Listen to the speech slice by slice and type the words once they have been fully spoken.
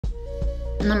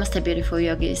Namaste, beautiful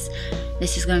yogis.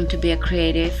 This is going to be a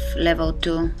creative level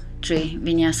 2-3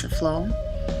 Vinyasa flow.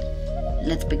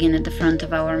 Let's begin at the front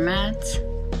of our mats.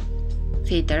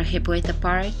 Feet are hip width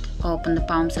apart. Open the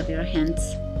palms of your hands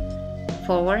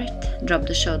forward. Drop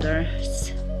the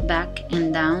shoulders back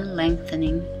and down,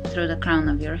 lengthening through the crown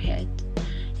of your head.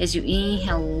 As you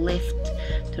inhale, lift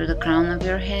through the crown of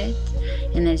your head,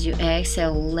 and as you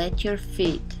exhale, let your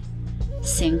feet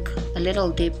sink a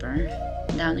little deeper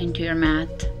down into your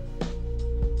mat.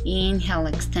 Inhale,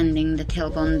 extending the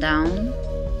tailbone down,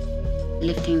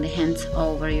 lifting the hands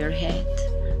over your head.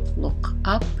 Look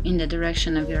up in the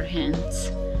direction of your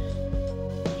hands.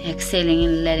 Exhaling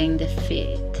and letting the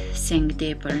feet sink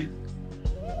deeper,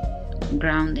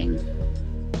 grounding.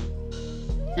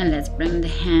 And let's bring the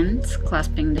hands,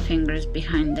 clasping the fingers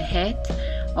behind the head,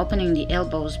 opening the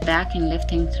elbows back and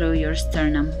lifting through your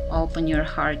sternum. Open your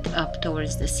heart up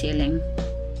towards the ceiling.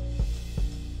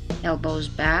 Elbows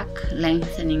back,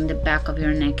 lengthening the back of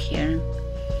your neck here.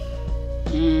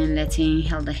 And let's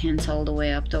inhale the hands all the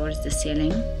way up towards the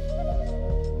ceiling.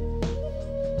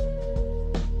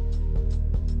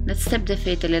 Let's step the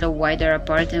feet a little wider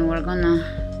apart, and we're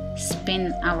gonna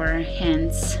spin our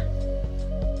hands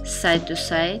side to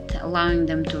side, allowing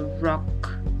them to rock,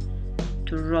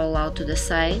 to roll out to the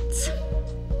sides.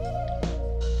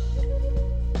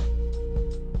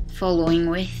 Following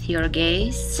with your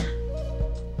gaze,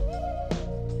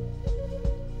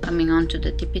 coming onto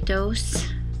the tippy toes.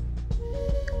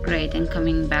 Great, and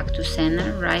coming back to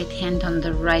center. Right hand on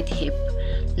the right hip,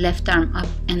 left arm up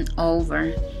and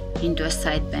over into a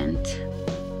side bend.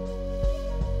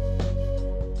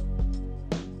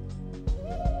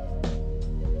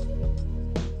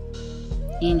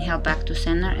 Inhale back to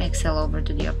center, exhale over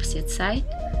to the opposite side.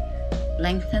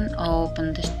 Lengthen,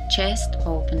 open the chest,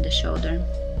 open the shoulder.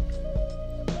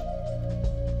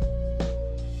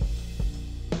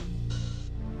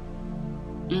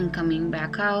 And coming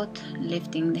back out,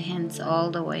 lifting the hands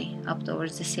all the way up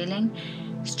towards the ceiling.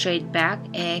 Straight back,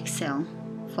 exhale,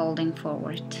 folding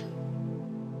forward.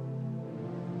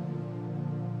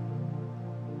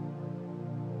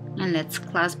 And let's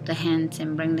clasp the hands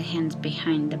and bring the hands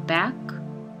behind the back.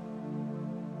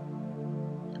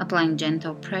 Applying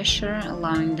gentle pressure,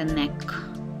 allowing the neck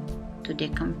to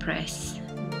decompress,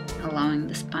 allowing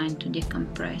the spine to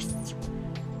decompress.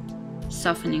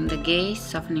 Softening the gaze,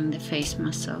 softening the face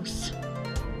muscles.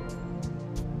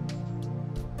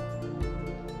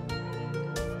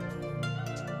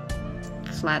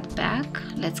 Flat back,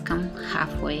 let's come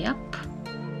halfway up.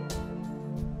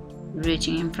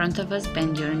 Reaching in front of us,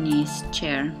 bend your knees,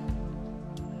 chair.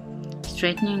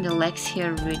 Straightening the legs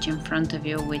here, reach in front of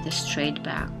you with a straight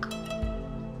back.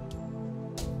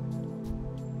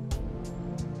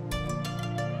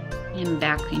 And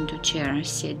back into chair,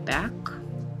 sit back.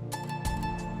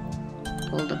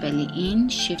 Pull the belly in,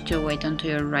 shift your weight onto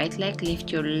your right leg,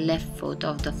 lift your left foot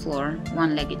off the floor,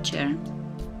 one-legged chair.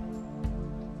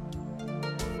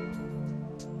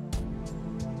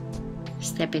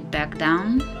 Step it back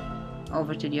down,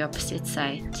 over to the opposite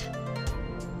side.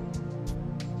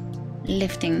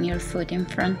 Lifting your foot in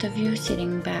front of you,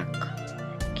 sitting back.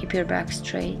 Keep your back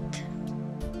straight.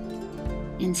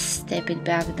 And step it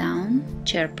back down,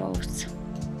 chair pose.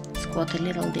 Squat a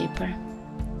little deeper.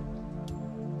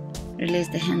 Release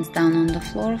the hands down on the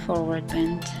floor, forward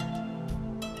bend.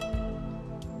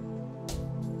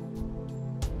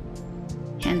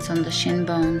 Hands on the shin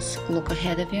bones, look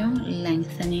ahead of you,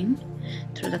 lengthening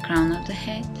through the crown of the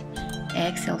head.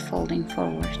 Exhale, folding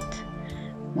forward.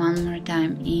 One more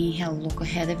time, inhale, look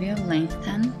ahead of you,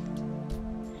 lengthen.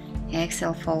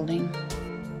 Exhale, folding.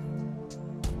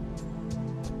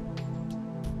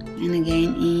 And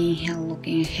again, inhale,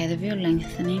 looking ahead of you,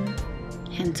 lengthening.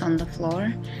 Hands on the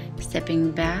floor,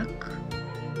 stepping back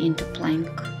into plank.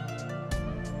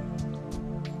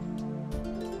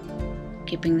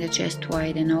 Keeping the chest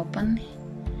wide and open.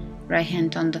 Right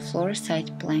hand on the floor,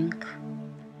 side plank.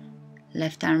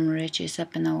 Left arm reaches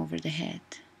up and over the head.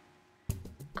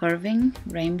 Curving,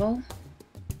 rainbow.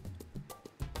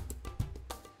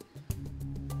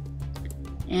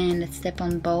 And let's step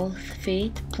on both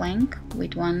feet, plank,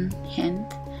 with one hand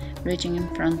reaching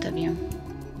in front of you.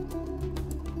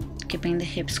 Keeping the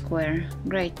hips square.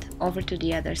 Great. Over to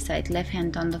the other side. Left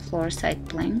hand on the floor, side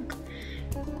plank.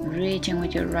 Reaching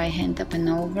with your right hand up and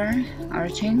over,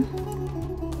 arching.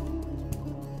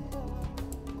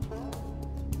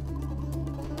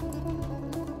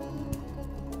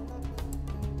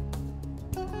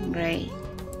 Great.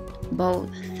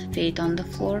 Both feet on the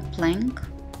floor, plank.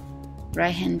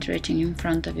 Right hand reaching in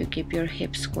front of you. Keep your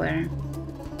hips square.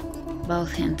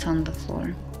 Both hands on the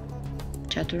floor.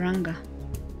 Chaturanga.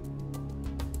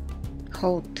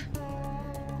 hold.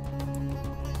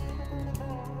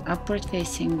 Upward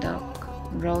facing dog.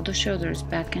 Roll the shoulders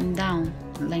back and down,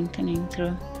 lengthening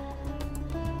through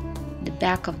the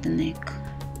back of the neck.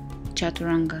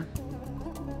 Chaturanga.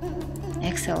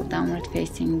 Exhale, downward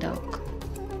facing dog.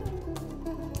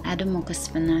 Adho Mukha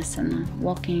Svanasana.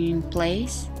 Walking in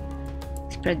place.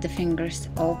 Spread the fingers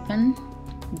open.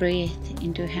 Breathe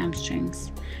into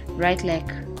hamstrings. Right leg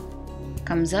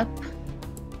comes up.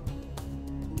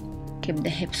 Keep the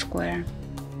hip square.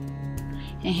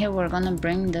 And here we're gonna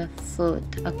bring the foot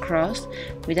across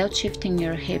without shifting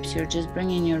your hips. You're just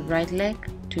bringing your right leg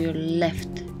to your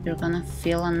left. You're gonna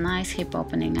feel a nice hip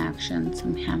opening action,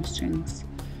 some hamstrings.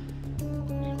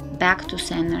 Back to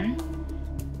center.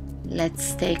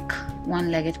 Let's take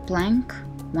one-legged plank,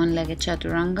 one-legged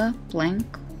chaturanga, plank,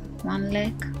 one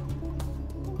leg,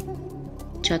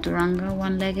 chaturanga,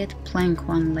 one-legged, plank,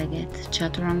 one-legged,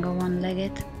 chaturanga,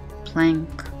 one-legged, plank.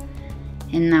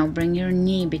 And now bring your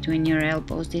knee between your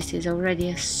elbows. This is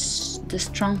already the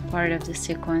strong part of the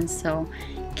sequence, so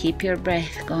keep your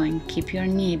breath going. Keep your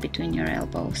knee between your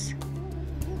elbows.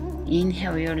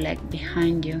 Inhale your leg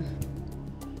behind you.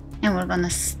 And we're gonna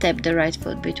step the right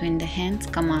foot between the hands.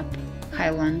 Come up,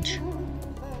 high lunge.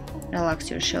 Relax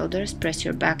your shoulders, press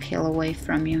your back heel away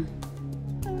from you.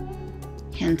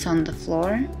 Hands on the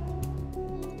floor.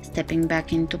 Stepping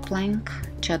back into plank,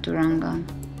 chaturanga.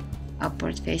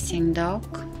 Upward facing dog.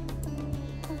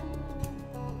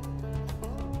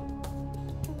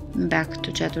 Back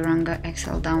to chaturanga,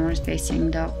 exhale, downward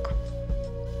facing dog.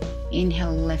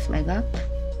 Inhale, left leg up.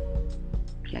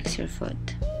 Flex your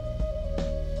foot.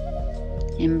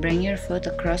 And bring your foot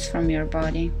across from your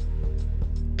body.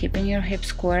 Keeping your hips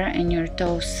square and your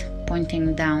toes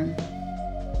pointing down.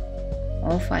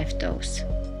 All 5 toes.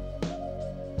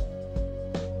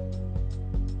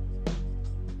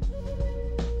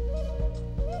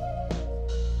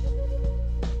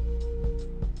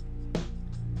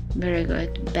 Very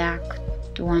good. Back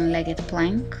to one-legged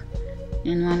plank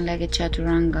and one-legged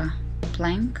chaturanga.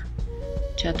 Plank,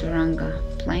 chaturanga,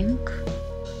 plank,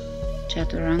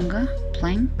 chaturanga,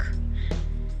 plank.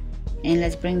 And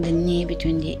let's bring the knee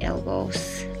between the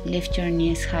elbows. Lift your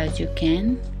knee as high as you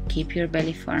can. Keep your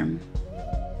belly firm.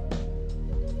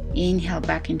 Inhale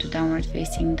back into downward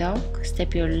facing dog.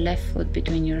 Step your left foot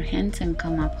between your hands and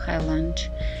come up, high lunge.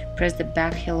 Press the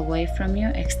back heel away from you.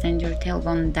 Extend your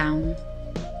tailbone down.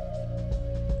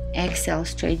 Exhale,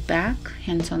 straight back,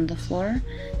 hands on the floor,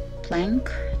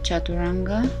 plank,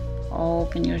 chaturanga.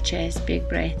 Open your chest, big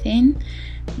breath in,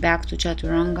 back to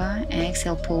chaturanga.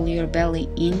 Exhale, pull your belly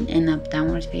in and up,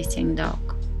 downward facing dog.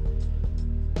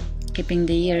 Keeping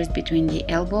the ears between the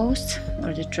elbows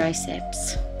or the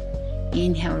triceps.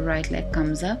 Inhale, right leg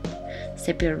comes up.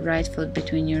 Step your right foot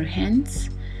between your hands.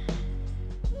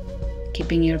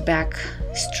 Keeping your back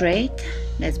straight.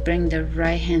 Let's bring the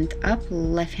right hand up,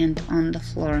 left hand on the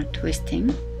floor,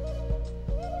 twisting.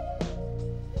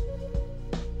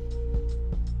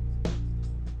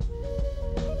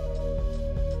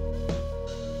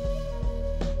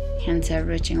 Hands are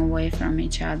reaching away from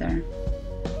each other.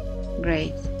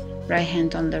 Great. Right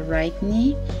hand on the right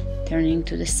knee, turning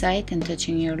to the side and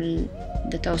touching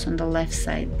the toes on the left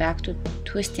side. Back to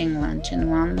twisting lunge, and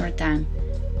one more time.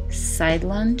 Side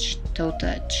lunge, toe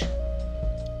touch.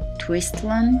 Twist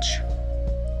lunge,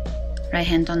 right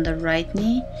hand on the right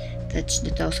knee, touch the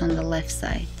toes on the left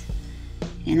side.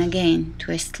 And again,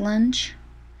 twist lunge,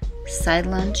 side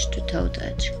lunge to toe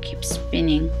touch. Keep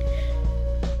spinning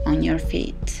on your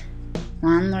feet.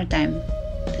 One more time,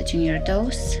 touching your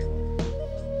toes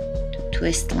to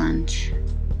twist lunge.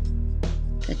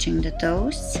 Touching the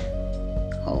toes,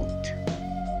 hold.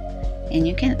 And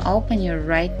you can open your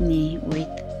right knee with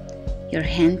your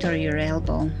hand or your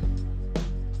elbow.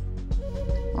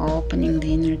 Opening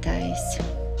the inner thighs.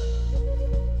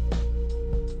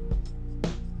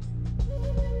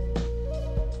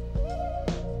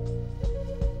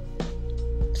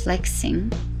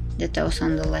 Flexing the toes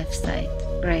on the left side.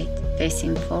 Great.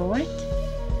 Facing forward.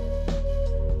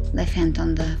 Left hand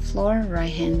on the floor,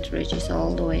 right hand reaches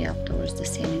all the way up towards the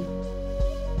ceiling.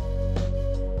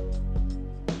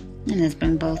 And let's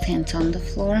bring both hands on the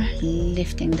floor,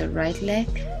 lifting the right leg.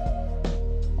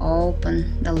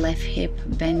 Open the left hip,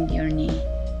 bend your knee.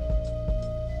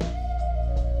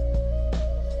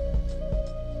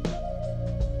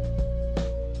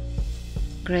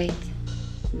 Great.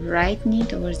 Right knee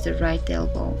towards the right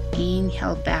elbow.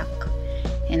 Inhale back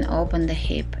and open the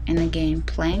hip. And again,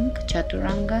 plank,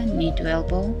 chaturanga, knee to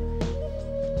elbow.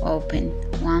 Open.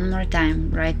 One more time.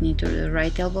 Right knee to the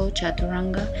right elbow,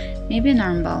 chaturanga. Maybe an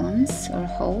arm balance or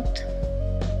hold.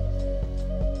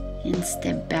 and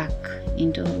step back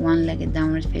into one-legged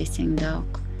downward facing dog,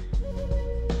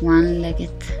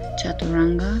 one-legged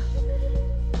chaturanga,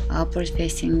 upward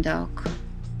facing dog,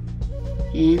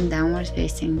 and downward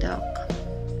facing dog.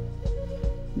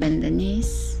 Bend the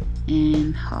knees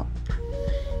and hop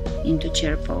into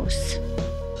chair pose.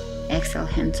 Exhale,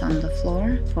 hands on the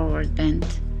floor, forward bend,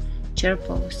 chair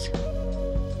pose.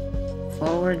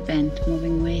 Forward bend,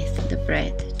 moving with the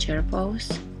breath, chair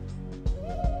pose.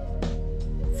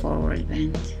 Forward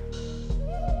bend.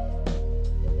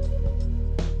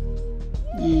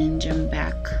 And jump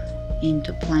back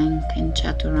into plank and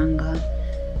chaturanga,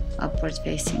 upward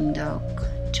facing dog,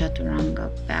 chaturanga,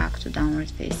 back to downward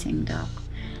facing dog.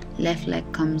 Left leg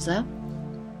comes up,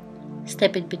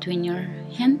 step it between your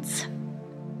hands.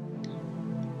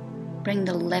 Bring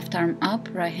the left arm up,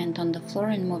 right hand on the floor,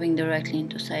 and moving directly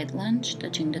into side lunge,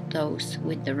 touching the toes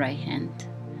with the right hand.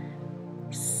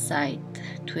 Side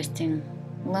twisting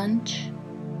lunge,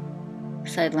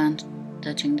 side lunge,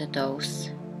 touching the toes,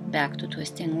 back to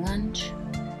twisting lunge,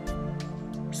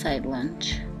 side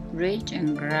lunge. Reach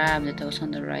and grab the toes on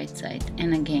the right side,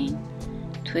 and again,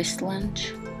 twist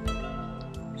lunge,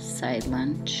 side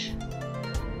lunge,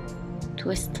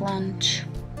 twist lunge,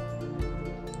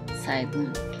 side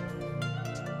lunge.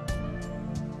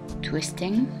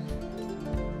 Twisting,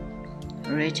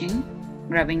 reaching,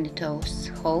 grabbing the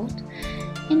toes, hold,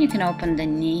 and you can open the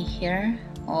knee here,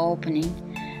 opening,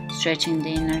 stretching the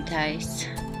inner thighs.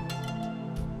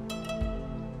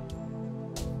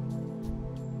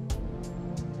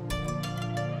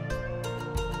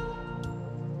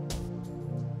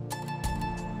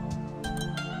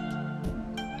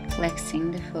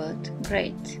 Flexing the foot,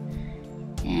 great.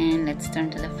 And let's turn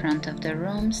to the front of the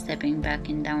room, stepping back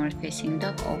in downward facing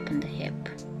dog, open the hip.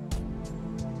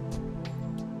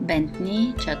 Bent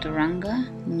knee, chaturanga,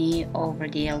 knee over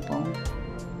the elbow.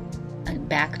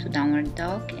 Back to downward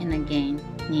dog, and again,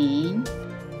 knee in,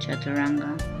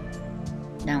 chaturanga,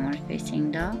 downward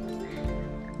facing dog,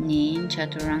 knee in,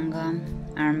 chaturanga,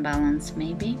 arm balance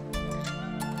maybe.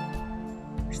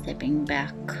 Stepping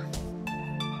back,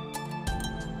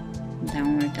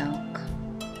 downward dog,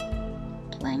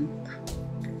 plank,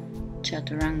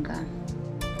 chaturanga,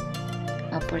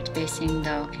 upward facing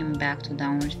dog, and back to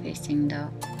downward facing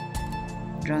dog.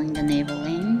 Drawing the navel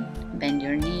in, bend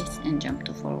your knees and jump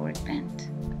to forward bend.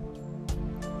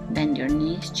 Bend your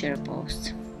knees, chair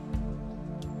pose.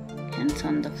 Hands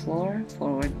on the floor,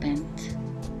 forward bend.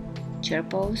 Chair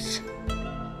pose,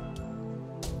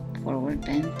 forward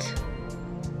bend.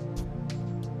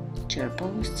 Chair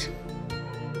pose,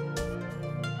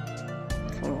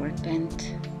 forward bend.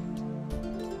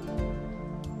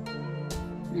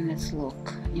 And let's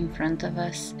look in front of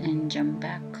us and jump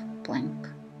back, plank,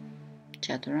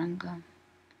 chaturanga,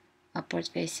 upward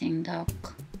facing dog,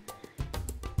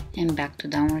 and back to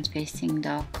downward facing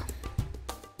dog.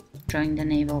 Drawing the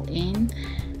navel in,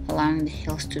 allowing the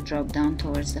heels to drop down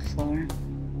towards the floor.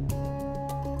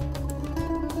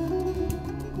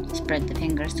 Spread the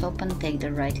fingers open, take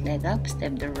the right leg up,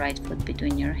 step the right foot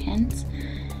between your hands.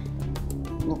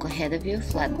 Look ahead of you,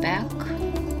 flat back,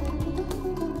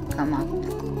 come up,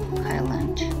 high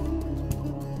lunge.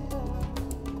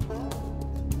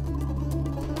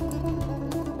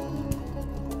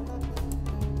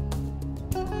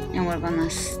 And we're gonna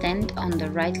stand on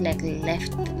the right leg,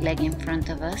 left leg in front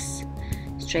of us,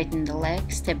 straighten the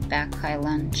leg, step back, high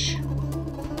lunge.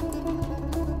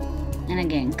 And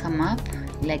again, come up,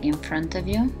 leg in front of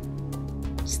you,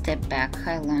 step back,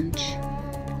 high lunge.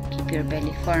 Keep your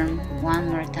belly firm. One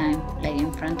more time, leg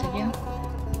in front of you,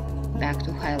 back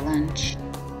to high lunge.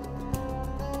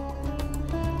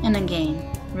 And again,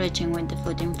 reaching with the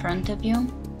foot in front of you,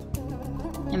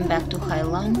 and back to high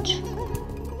lunge.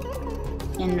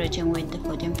 And reaching with the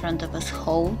foot in front of us,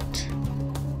 hold,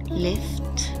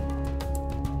 lift,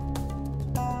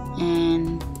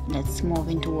 and let's move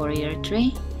into warrior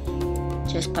 3.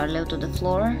 Chest parallel to the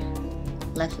floor,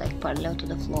 left leg parallel to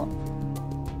the floor,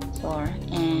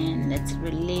 and let's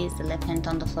release the left hand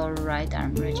on the floor, right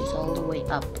arm reaches all the way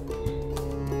up.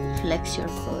 Flex your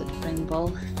foot, bring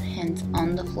both hands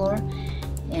on the floor,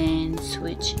 and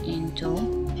switch into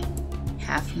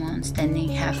half moon, standing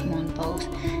half moon pose.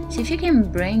 See if you can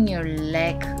bring your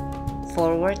leg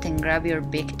forward and grab your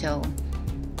big toe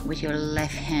with your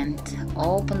left hand.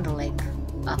 Open the leg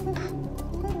up.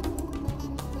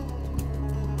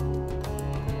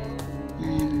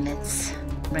 And let's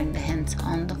bring the hands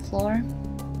on the floor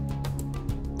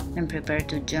and prepare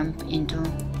to jump into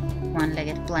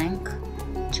one-legged plank,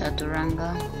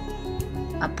 chaturanga,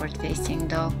 upward facing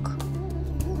dog,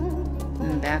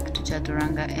 and back to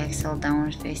chaturanga. Exhale,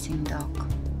 downward facing dog.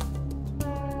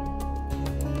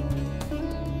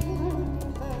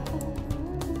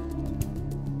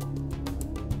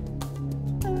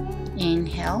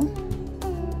 Inhale,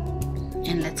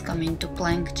 and let's come into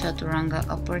plank, Chaturanga,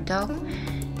 upward dog,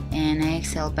 and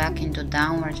exhale back into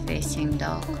downward facing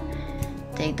dog.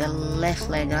 Take the left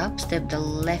leg up, step the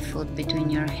left foot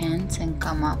between your hands and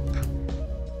come up,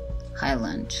 high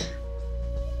lunge.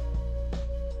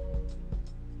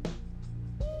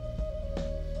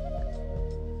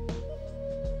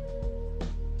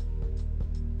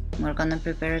 We're gonna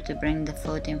prepare to bring the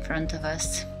foot in front of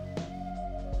us.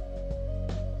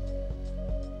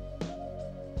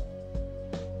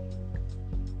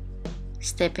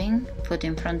 Stepping, foot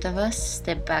in front of us,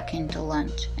 step back into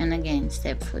lunge, and again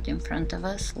step, foot in front of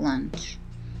us, lunge,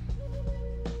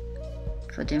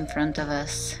 foot in front of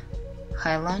us,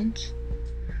 high lunge,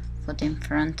 foot in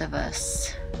front of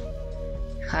us,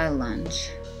 high lunge,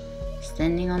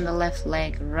 standing on the left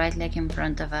leg, right leg in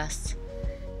front of us,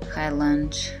 high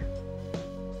lunge.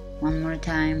 One more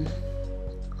time,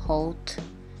 hold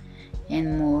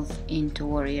and move into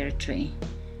warrior 3.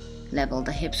 Level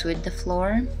the hips with the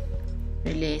floor.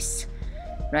 Release,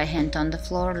 right hand on the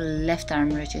floor, left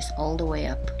arm reaches all the way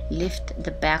up. Lift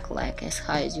the back leg as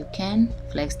high as you can,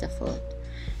 flex the foot.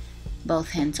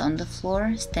 Both hands on the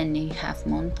floor, standing half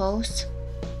moon pose.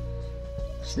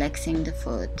 Flexing the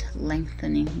foot,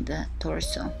 lengthening the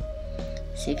torso.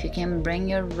 See if you can bring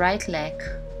your right leg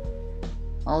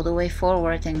all the way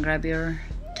forward and grab your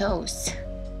toes.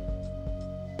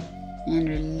 And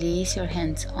release your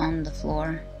hands on the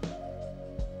floor.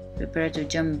 Prepare to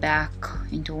jump back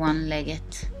into one-legged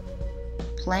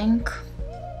plank,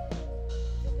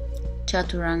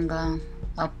 Chaturanga,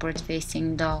 upward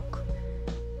facing dog,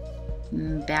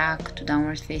 back to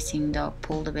downward facing dog.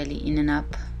 Pull the belly in and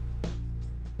up.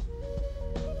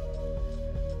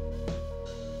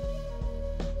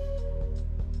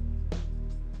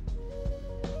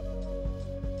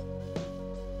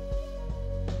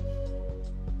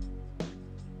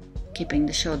 Keeping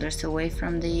the shoulders away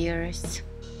from the ears.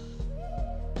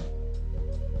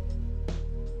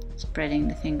 Spreading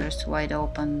the fingers wide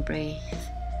open, breathe.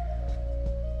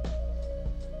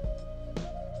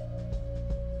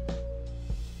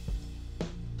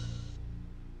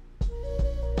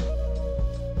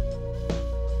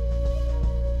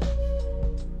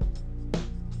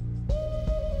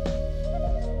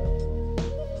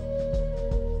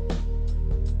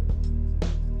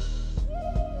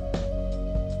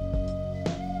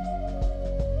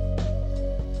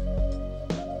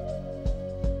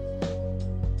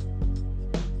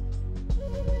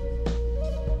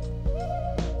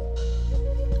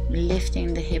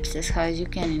 Lifting the hips as high as you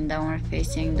can in downward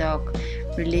facing dog,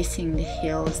 releasing the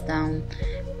heels down.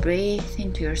 Breathe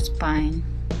into your spine.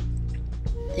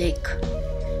 Take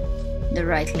the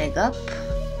right leg up,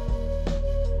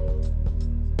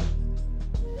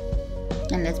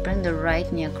 and let's bring the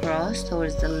right knee across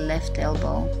towards the left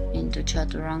elbow into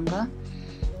Chaturanga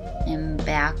and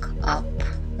back up.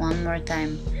 One more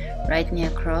time, right knee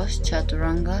across,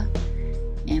 Chaturanga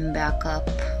and back up,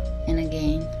 and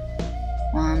again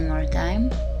one more time,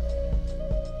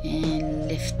 and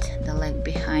lift the leg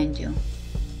behind you.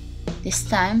 This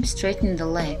time straighten the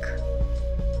leg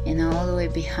and all the way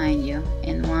behind you,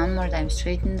 and one more time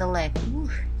straighten the leg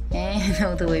and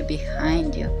all the way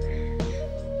behind you.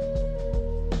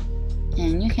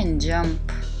 And you can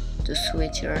jump to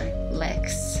switch your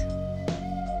legs.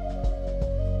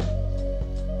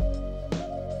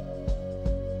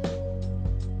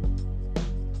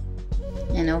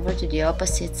 And over to the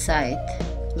opposite side,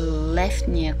 left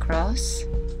knee across,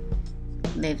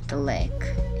 lift the leg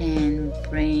and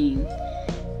bring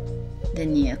the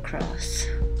knee across.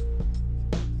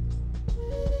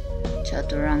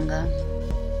 Chaturanga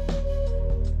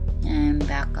and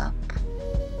back up.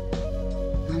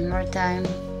 One more time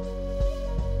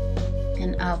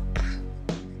and up,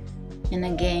 and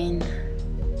again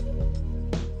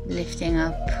lifting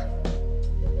up.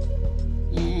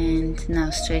 And now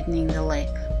straightening the leg.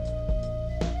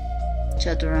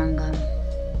 Chaturanga,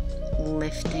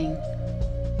 lifting,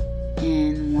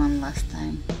 and one last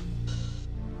time.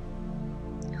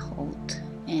 Hold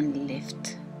and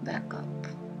lift back up.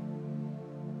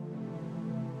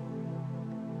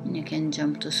 And you can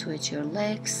jump to switch your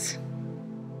legs.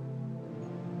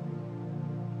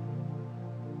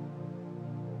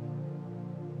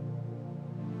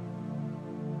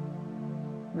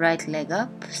 Right leg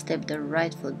up, step the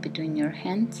right foot between your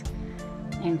hands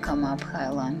and come up, high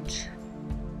lunge.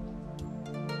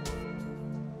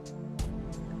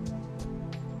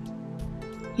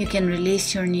 You can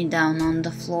release your knee down on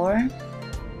the floor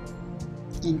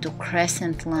into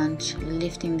crescent lunge,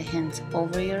 lifting the hands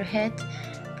over your head,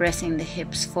 pressing the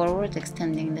hips forward,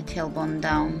 extending the tailbone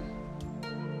down.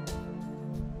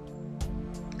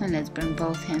 And let's bring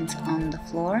both hands on the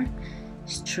floor,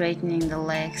 straightening the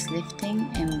legs, lifting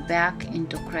and back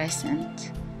into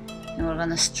crescent. And we're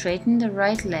gonna straighten the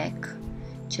right leg,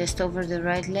 chest over the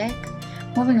right leg,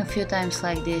 moving a few times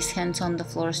like this, hands on the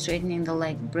floor, straightening the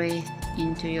leg, breathe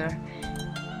into your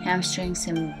hamstrings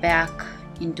and back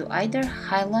into either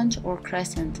high lunge or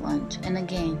crescent lunge. And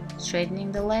again,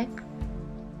 straightening the leg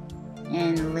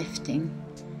and lifting,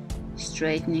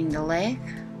 straightening the leg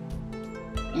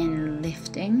and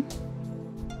lifting.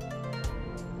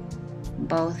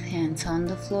 Both hands on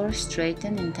the floor,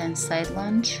 straighten, intense side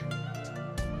lunge.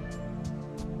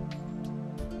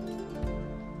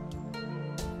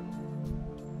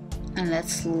 And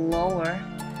let's lower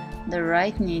the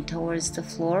right knee towards the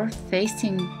floor,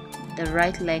 facing the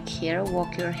right leg here.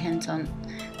 Walk your hands on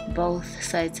both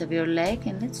sides of your leg,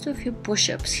 and let's do a few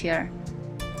push-ups here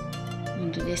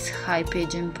into this high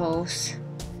pigeon pose.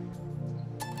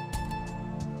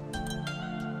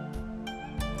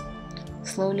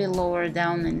 Slowly lower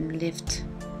down and lift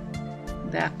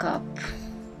back up.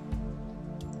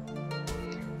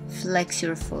 Flex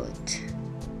your foot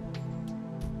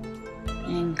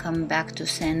and come back to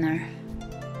center.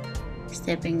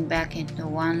 Stepping back into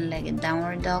one-legged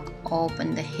downward dog,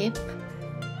 open the hip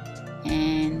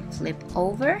and flip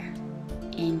over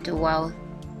into wild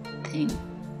thing.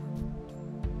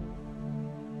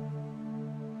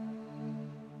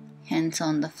 Hands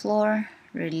on the floor,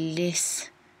 release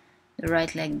the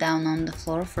right leg down on the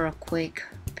floor for a quick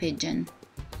pigeon.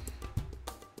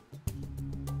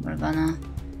 We're gonna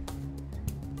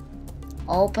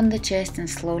open the chest and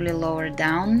slowly lower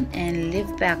down and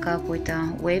lift back up with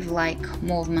a wave-like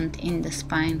movement in the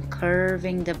spine,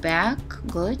 curving the back,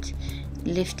 good,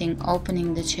 lifting,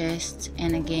 opening the chest,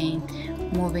 and again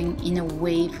moving in a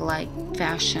wave-like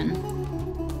fashion.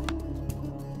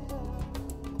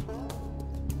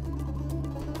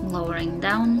 Lowering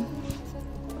down,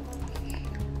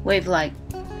 wave-like,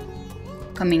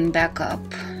 coming back up,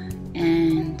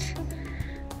 and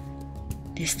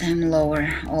this time lower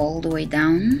all the way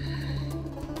down.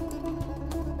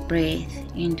 Breathe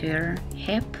into your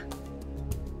hip.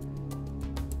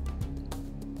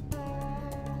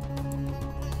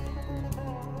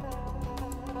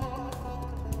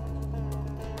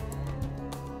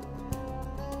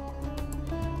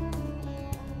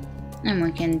 And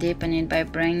we can deepen it by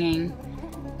bringing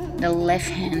the left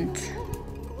hand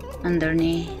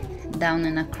underneath, down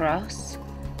and across,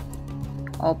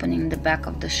 opening the back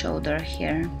of the shoulder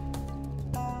here.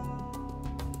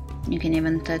 You can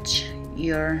even touch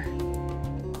your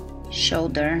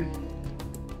shoulder,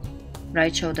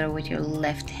 right shoulder, with your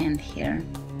left hand here.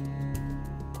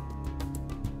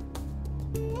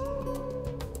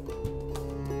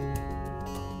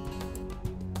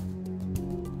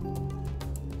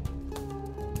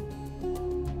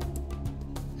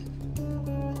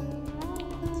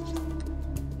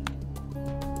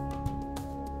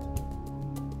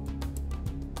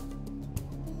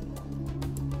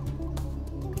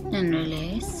 And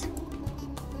release.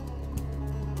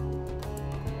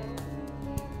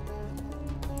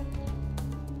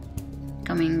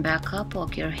 Coming back up,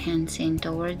 walk your hands in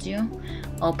towards you,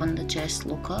 open the chest,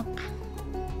 look up,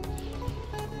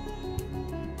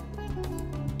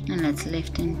 and let's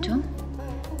lift into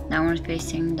downward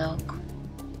facing dog.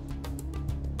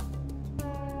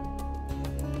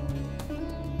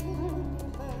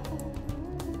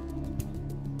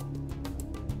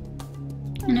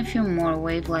 And a few more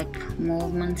wave-like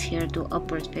movements here to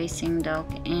upward facing dog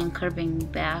and curving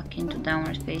back into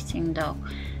downward facing dog.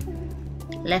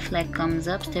 Left leg comes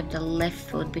up, step the left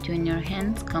foot between your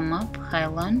hands, come up, high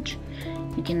lunge.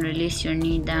 You can release your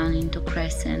knee down into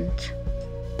crescent.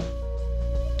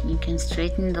 You can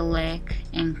straighten the leg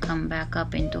and come back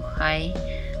up into high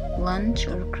lunge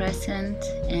or crescent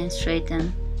and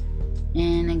straighten.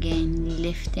 And again,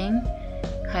 lifting,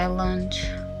 high lunge.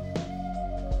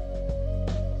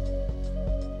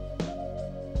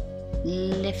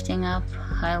 Lifting up,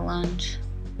 high lunge,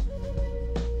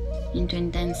 into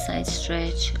intense side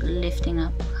stretch, lifting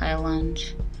up, high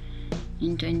lunge,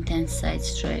 into intense side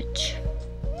stretch,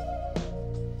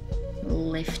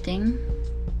 lifting,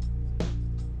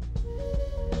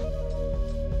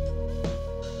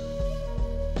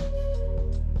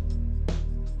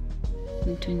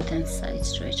 into intense side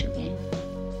stretch again,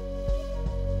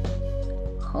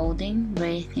 holding,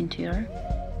 breathe into your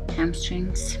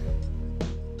hamstrings.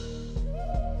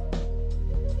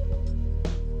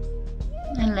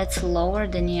 And let's lower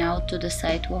the knee out to the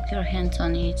side, walk your hands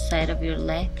on each side of your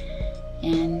leg,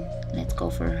 and let's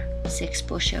go for 6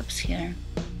 push-ups here.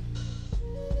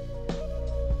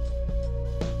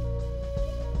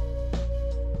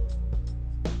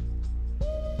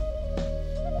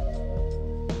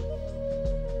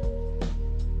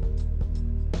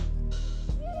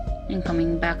 and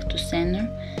coming back to center,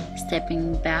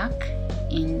 stepping back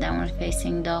in downward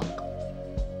facing dog.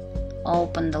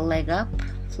 Open the leg up,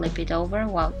 flip it over,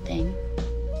 wow thing.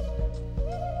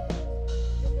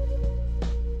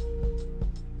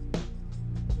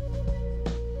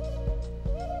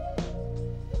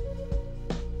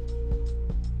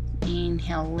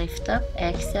 Inhale, lift up,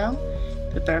 exhale,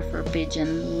 prepare for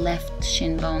pigeon, left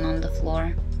shin bone on the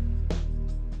floor.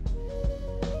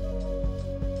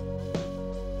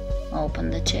 Open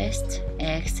the chest,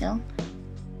 exhale,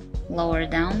 lower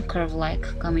down, curve like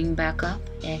coming back up,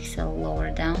 exhale,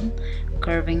 lower down,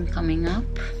 curving coming up.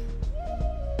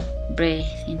 Breathe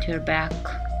into your back,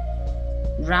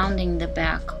 rounding the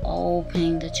back,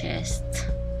 opening the chest,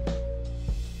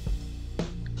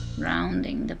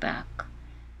 rounding the back,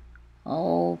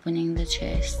 opening the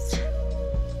chest,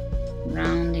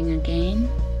 rounding again,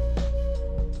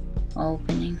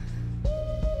 opening,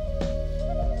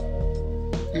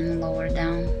 and lower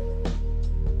down,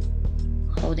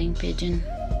 holding pigeon.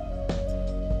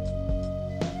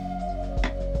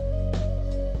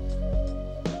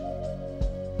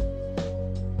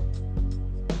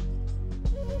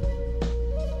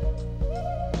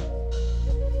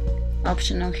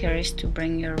 Optional here is to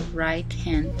bring your right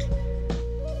hand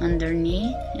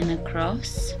underneath and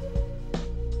across.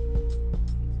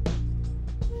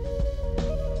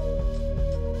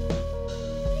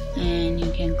 And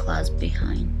you can clasp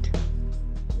behind.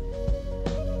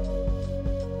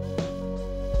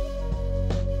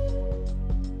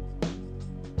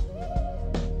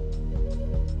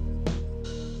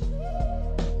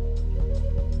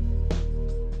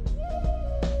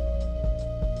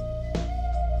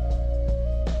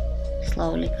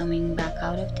 Slowly coming back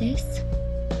out of this.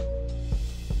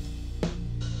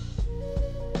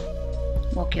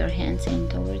 Walk your hands in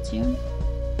towards you.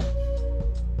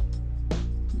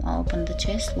 Open the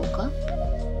chest, look up.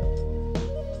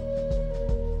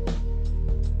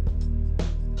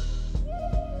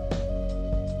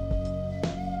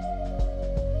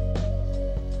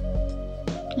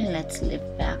 And let's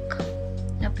lift back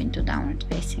up into downward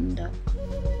facing dog.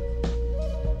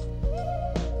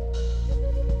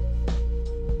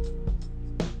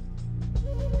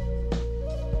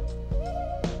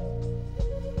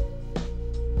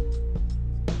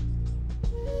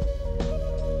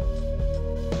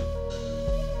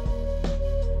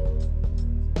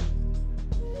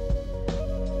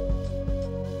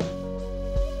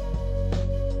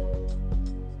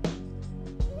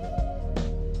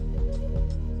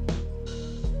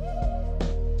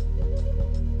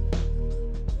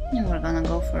 And we're gonna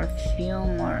go for a few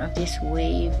more of this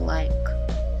wave like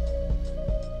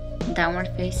downward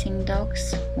facing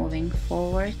dogs, moving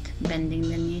forward, bending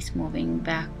the knees, moving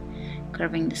back,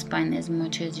 curving the spine as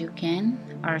much as you can,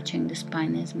 arching the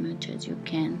spine as much as you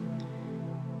can,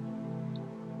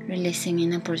 releasing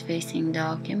in upward facing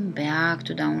dog and back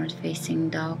to downward facing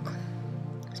dog.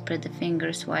 Spread the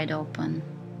fingers wide open.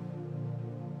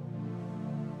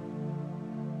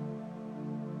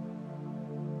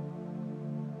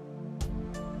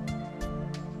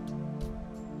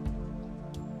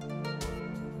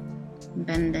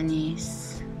 Bend the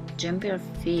knees, jump your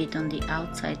feet on the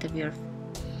outside of your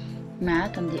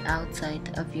mat, on the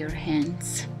outside of your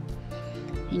hands.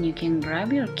 And you can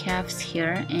grab your calves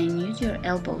here and use your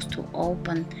elbows to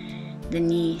open the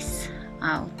knees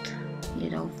out, a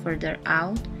little further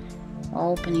out,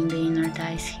 opening the inner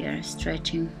thighs here,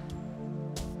 stretching,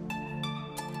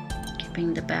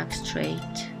 keeping the back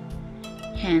straight.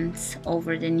 Hands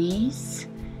over the knees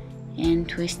and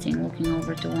twisting, looking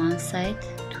over to one side,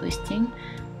 twisting,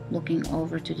 looking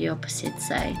over to the opposite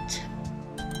side,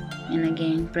 and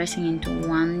again pressing into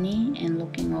one knee and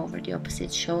looking over the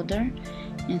opposite shoulder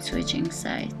and switching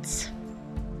sides.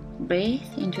 Breathe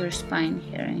into your spine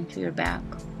here, into your back,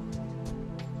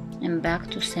 and back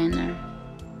to center.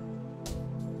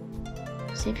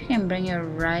 See if you can bring your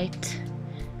right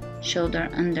shoulder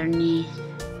underneath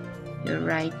your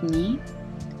right knee,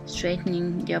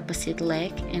 straightening the opposite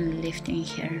leg and lifting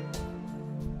here.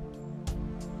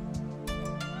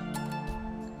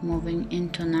 Moving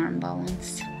into an arm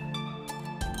balance.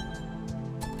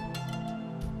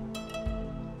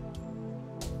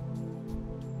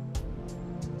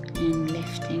 And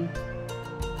lifting.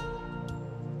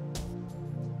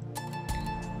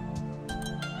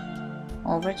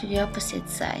 Over to the opposite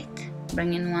side.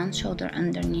 Bringing one shoulder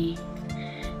underneath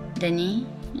the knee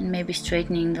and maybe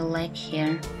straightening the leg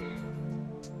here.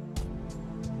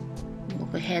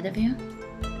 Look ahead of you.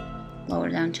 Lower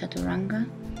down Chaturanga.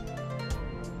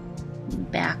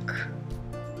 Back.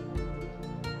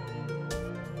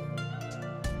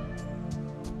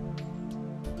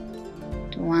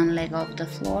 To one leg off the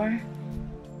floor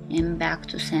and back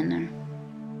to center.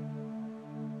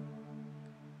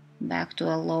 Back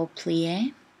to a low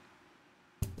plie,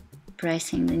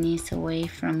 pressing the knees away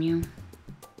from you.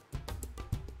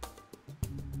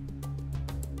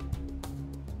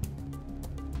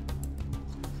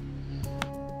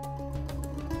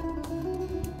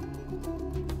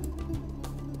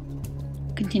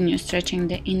 Continue stretching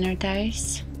the inner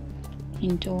thighs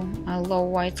into a low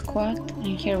wide squat,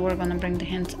 and here we're gonna bring the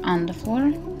hands on the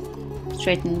floor,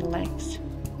 straighten the legs,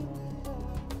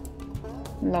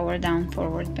 lower down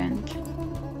forward bend.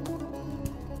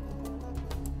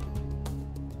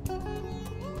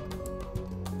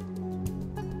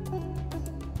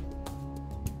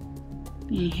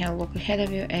 Inhale, look ahead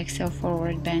of you, exhale,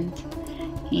 forward bend.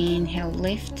 Inhale,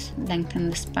 lift, lengthen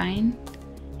the spine,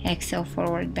 exhale,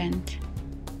 forward bend.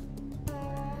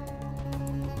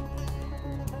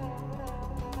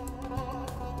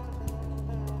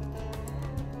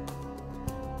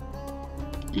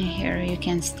 And here you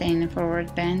can stay in a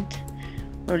forward bend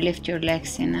or lift your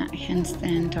legs in a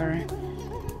handstand or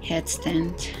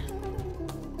headstand.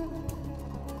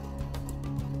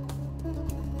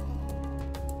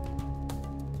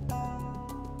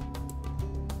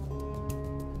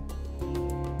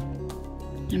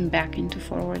 And back into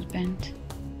forward bend.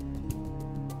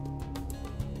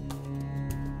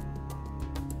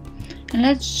 And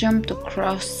let's jump to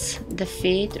cross the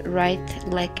feet, right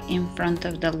leg in front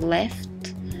of the left,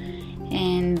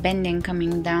 and bending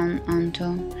coming down onto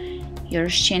your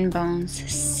shin bones.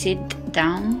 Sit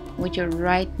down with your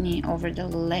right knee over the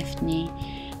left knee,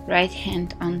 right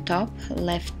hand on top,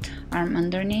 left arm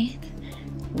underneath,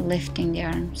 lifting the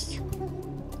arms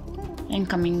and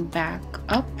coming back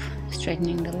up,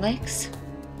 straightening the legs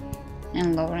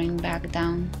and lowering back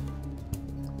down.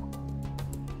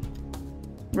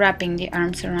 Wrapping the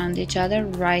arms around each other,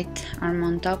 right arm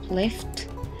on top, lift,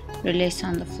 release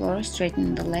on the floor,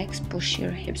 straighten the legs, push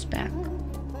your hips back.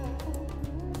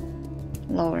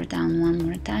 Lower down one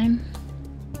more time.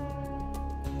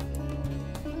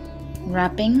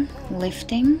 Wrapping,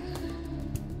 lifting.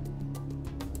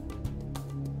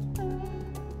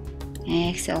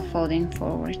 Exhale, folding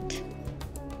forward.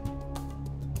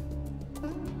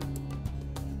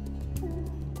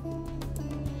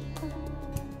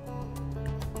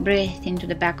 Breathe into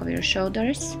the back of your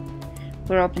shoulders.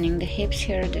 We're opening the hips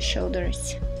here, the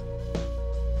shoulders.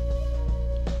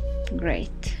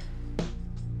 Great.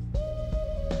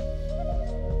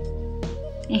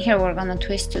 And here we're gonna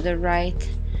twist to the right.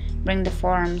 Bring the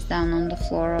forearms down on the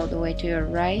floor all the way to your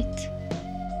right.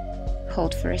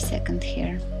 Hold for a second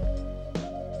here.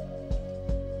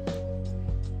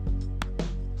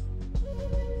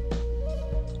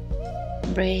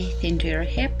 Breathe into your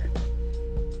hip,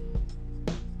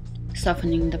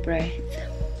 softening the breath.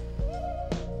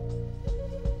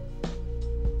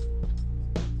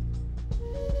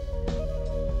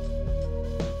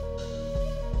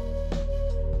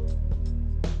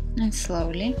 And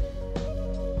slowly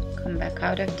come back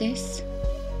out of this.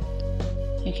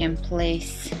 You can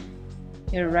place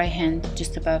your right hand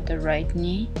just above the right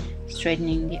knee,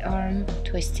 straightening the arm,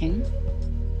 twisting.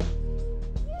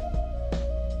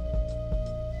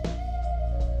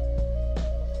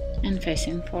 And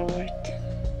facing forward.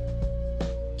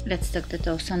 Let's tuck the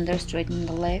toes under, straighten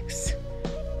the legs,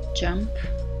 jump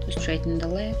to straighten the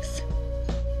legs,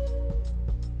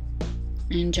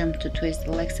 and jump to twist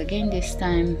the legs again, this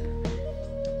time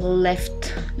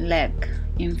left leg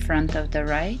in front of the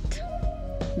right,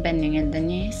 bending at the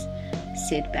knees,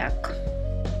 sit back.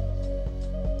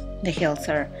 The heels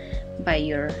are by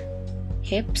your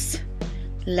hips,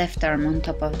 left arm on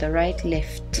top of the right,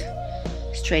 lift,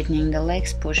 straightening the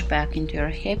legs, push back into your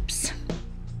hips,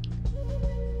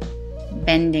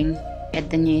 bending at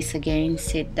the knees again,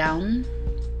 sit down,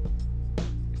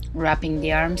 wrapping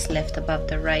the arms left above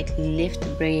the right, lift,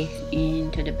 breathe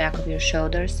into the back of your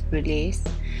shoulders, release,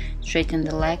 straighten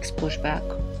the legs, push back,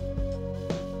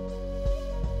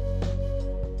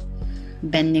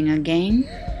 bending again,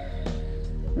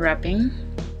 wrapping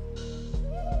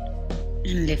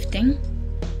and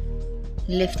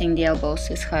lifting the elbows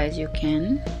as high as you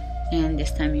can, and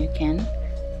this time you can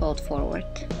fold forward.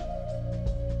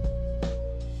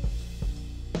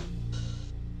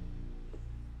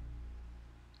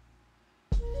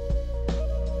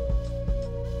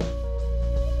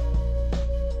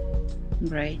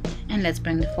 Great, and let's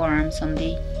bring the forearms on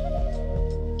the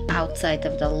outside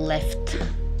of the left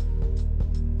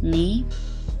knee.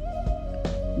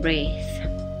 Breathe.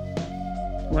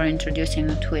 We're introducing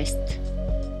a twist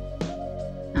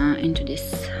into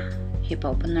this hip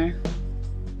opener.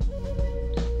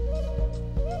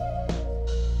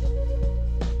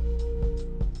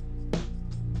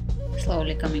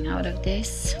 slowly coming out of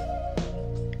this.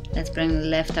 Let's bring the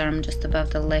left arm just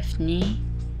above the left knee,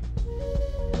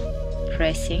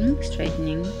 pressing,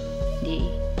 straightening the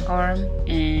arm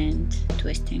and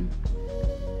twisting.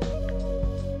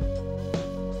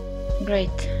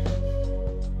 Great.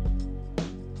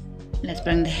 Let's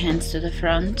bring the hands to the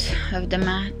front of the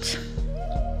mat,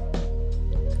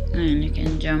 and you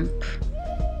can jump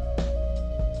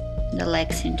the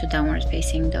legs into downward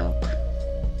facing dog.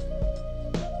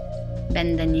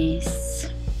 Bend the knees,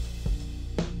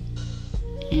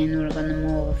 and we're gonna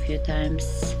move a few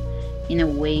times in a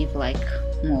wave-like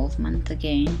movement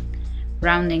again,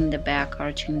 rounding the back,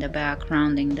 arching the back,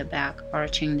 rounding the back,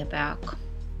 arching the back.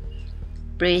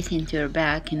 Breathe into your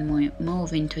back and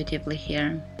move intuitively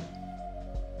here.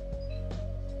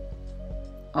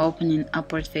 Opening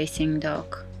upward facing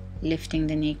dog, lifting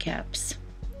the kneecaps,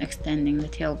 extending the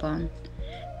tailbone,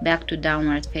 back to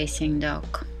downward facing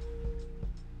dog,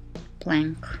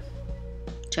 plank,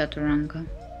 chaturanga,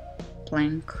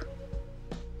 plank,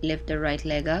 lift the right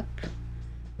leg up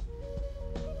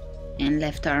and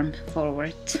left arm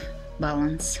forward,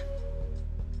 balance,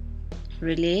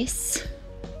 release,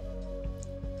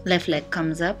 left leg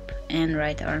comes up and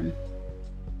right arm,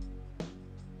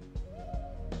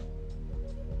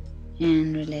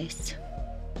 and release.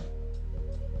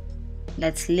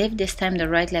 Let's lift this time the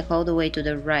right leg all the way to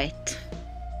the right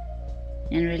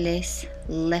and release,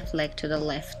 left leg to the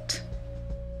left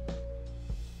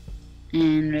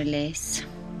and release.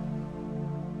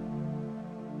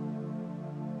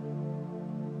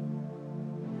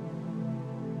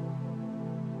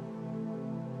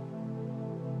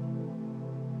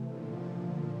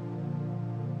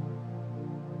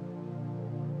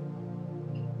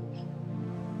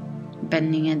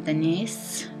 Bending at the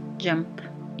knees, jump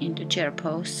into chair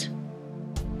pose.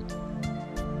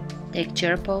 Take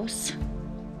chair pose,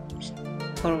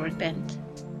 forward bend,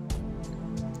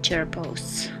 chair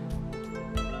pose,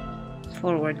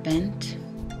 forward bend,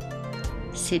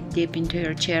 sit deep into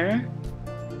your chair,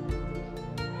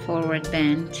 forward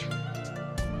bend.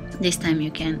 This time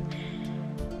you can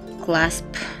clasp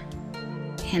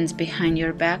hands behind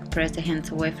your back, press the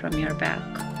hands away from your back,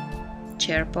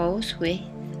 chair pose with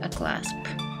a clasp.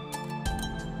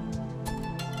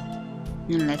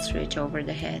 And let's reach over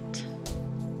the head,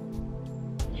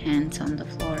 hands on the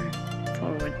floor,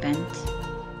 forward bend.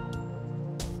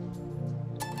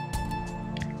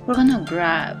 We're gonna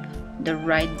grab the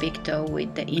right big toe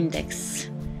with the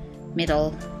index,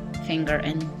 middle finger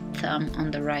and thumb on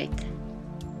the right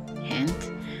hand.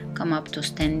 Come up to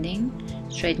standing,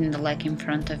 straighten the leg in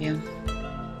front of you.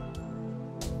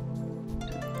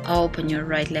 Open your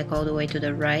right leg all the way to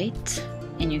the right,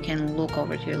 and you can look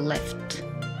over to your left.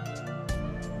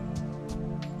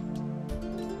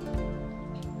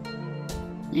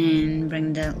 And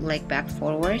bring the leg back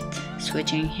forward,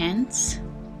 switching hands.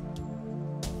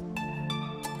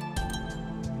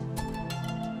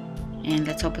 And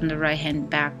let's open the right hand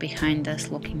back behind us,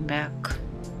 looking back.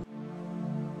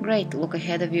 Great, look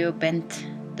ahead of you, bend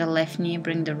the left knee,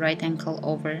 bring the right ankle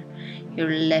over your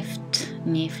left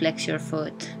knee, flex your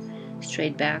foot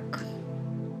straight back.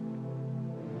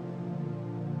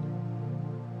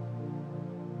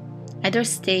 Either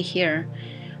stay here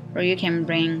or you can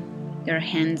bring your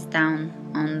hands down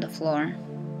on the floor.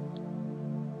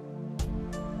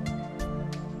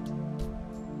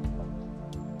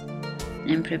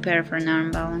 And prepare for an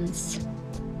arm balance.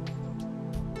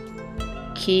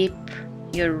 Keep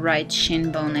your right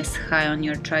shin bone as high on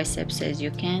your triceps as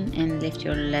you can and lift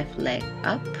your left leg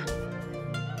up.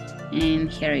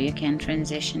 And here you can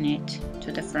transition it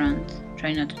to the front.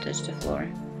 Try not to touch the floor.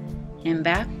 And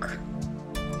back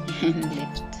and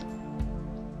lift.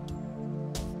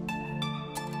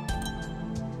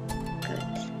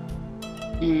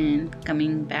 Good. And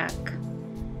coming back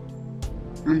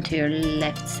onto your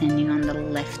left, standing on the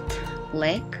left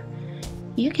leg.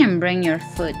 You can bring your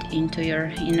foot into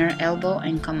your inner elbow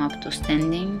and come up to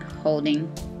standing, holding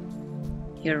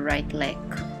your right leg.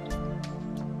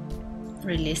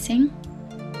 Releasing.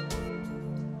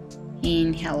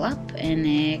 Inhale up and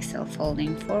exhale,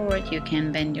 folding forward. You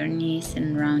can bend your knees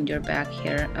and round your back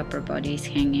here, upper body is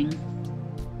hanging.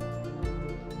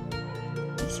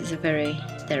 This is a very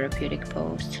therapeutic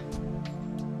pose.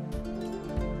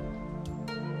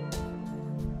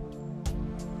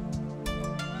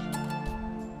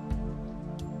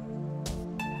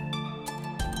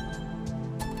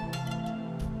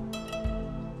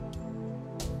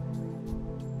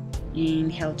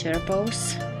 Inhale, chair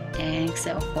pose.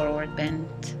 Exhale, forward bend.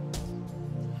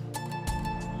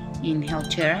 Inhale,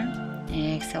 chair.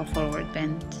 Exhale, forward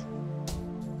bend.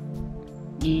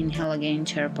 Inhale again,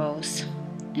 chair pose.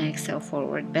 Exhale,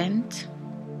 forward bend.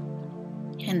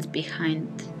 Hands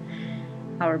behind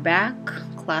our back,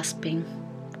 clasping.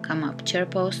 Come up, chair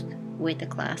pose with a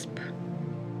clasp.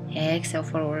 Exhale,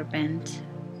 forward bend.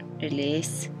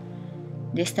 Release.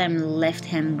 This time left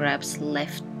hand grabs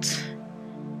left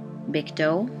big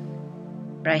toe.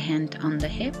 Right hand on the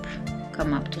hip.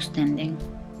 Come up to standing.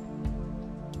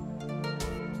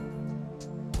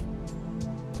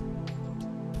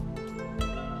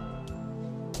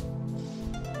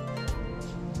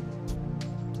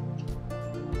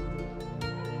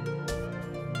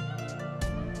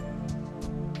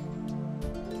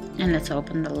 And let's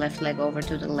open the left leg over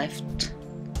to the left.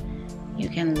 You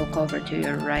can look over to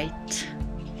your right.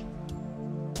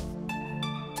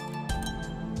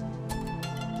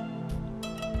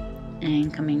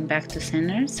 And coming back to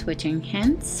center, switching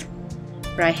hands.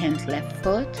 Right hand, left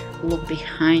foot. Look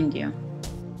behind you.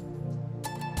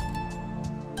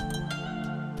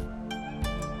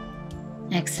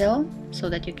 Exhale so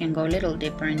that you can go a little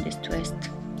deeper in this twist.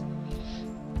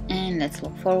 And let's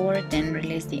look forward and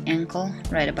release the ankle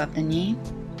right above the knee,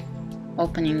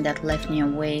 opening that left knee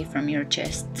away from your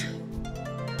chest.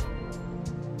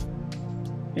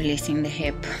 Releasing the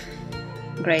hip.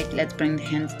 Great, let's bring the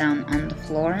hands down on the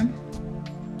floor.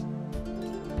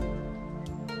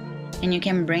 And you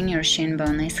can bring your shin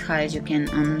bone as high as you can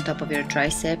on top of your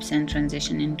triceps and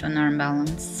transition into an arm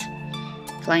balance.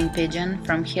 Flying pigeon.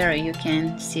 From here you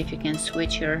can see if you can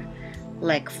switch your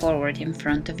leg forward in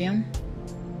front of you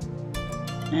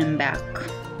and back.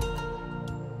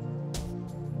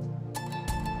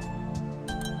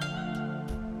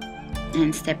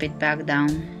 And step it back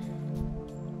down.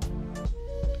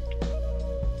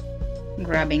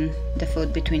 Grabbing the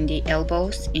foot between the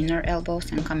elbows, inner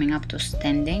elbows, and coming up to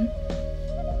standing.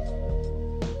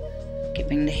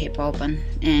 Keeping the hip open.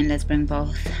 And let's bring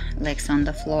both legs on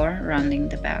the floor, rounding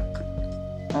the back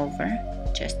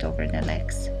over, chest over the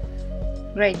legs.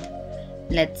 Great.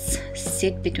 Let's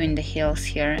sit between the heels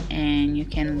here, and you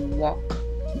can walk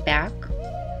back,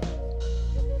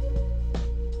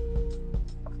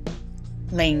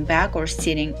 laying back or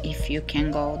sitting if you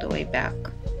can go all the way back.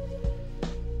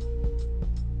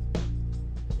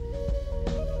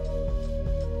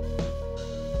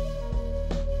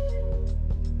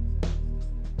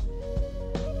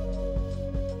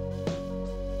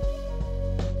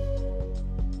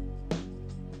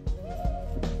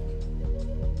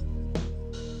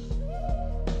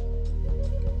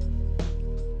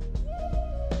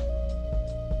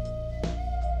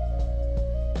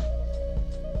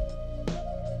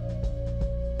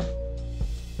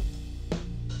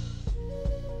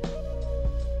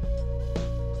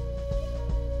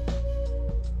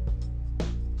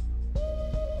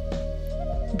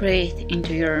 Breathe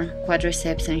into your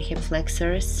quadriceps and hip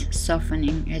flexors,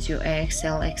 softening as you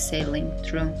exhale, exhaling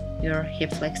through your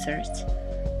hip flexors.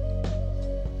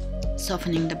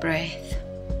 Softening the breath.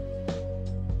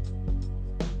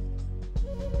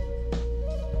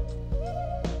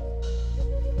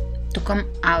 To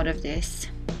come out of this,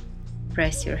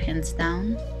 press your hands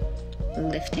down,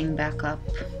 lifting back up.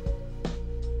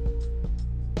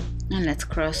 And let's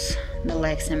cross the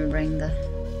legs and bring the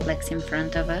legs in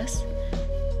front of us.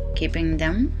 Keeping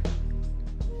the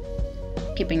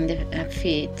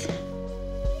feet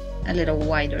a little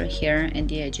wider here at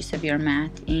the edges of your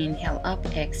mat. Inhale up,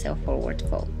 exhale, forward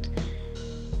fold.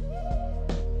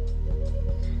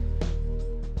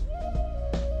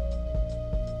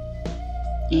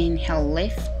 Inhale,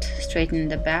 lift, straighten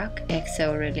the back.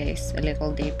 Exhale, release a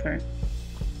little deeper.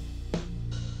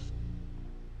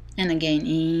 And again,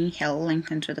 inhale,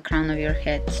 lengthen through the crown of your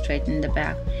head, straighten the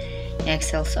back.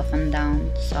 Exhale, soften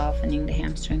down, softening the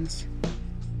hamstrings.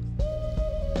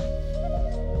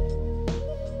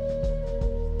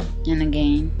 And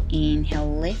again,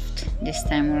 inhale, lift. This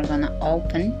time we're gonna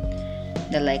open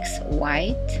the legs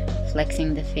wide,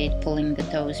 flexing the feet, pulling the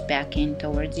toes back in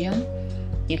towards you.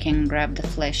 You can grab the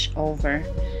flesh over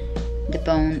the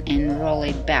bone and roll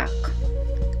it back.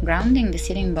 Grounding the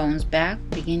sitting bones back,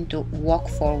 begin to walk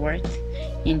forward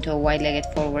into a wide-legged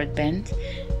forward bend,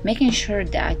 making sure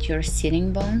that your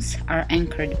sitting bones are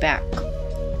anchored back.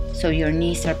 So your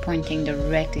knees are pointing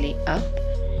directly up.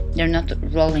 They're not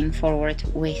rolling forward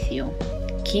with you.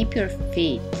 Keep your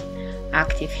feet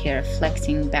active here,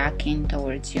 flexing back in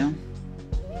towards you.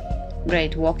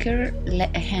 Great, walk your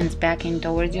hands back in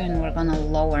towards you, and we're gonna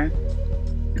lower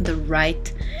the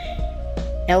right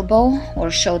elbow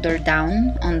or shoulder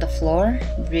down on the floor,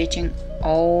 reaching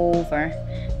over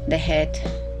the head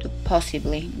to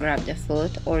possibly grab the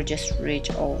foot, or just reach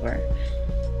over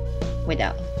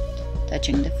without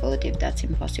touching the foot if that's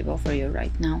impossible for you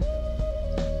right now.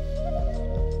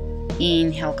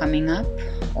 Inhale, coming up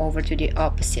over to the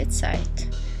opposite side.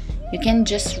 You can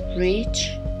just reach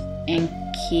and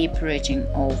keep reaching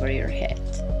over your head.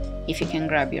 If you can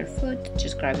grab your foot,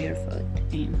 just grab your foot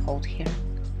and hold here.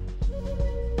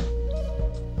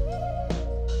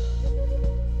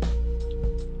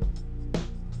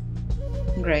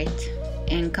 Great.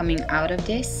 And coming out of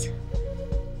this,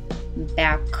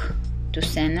 back to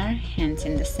center, hands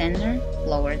in the center,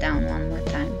 lower down one more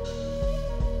time.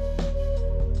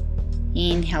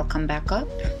 Inhale, come back up,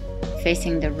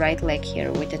 facing the right leg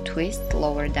here with a twist,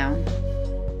 lower down.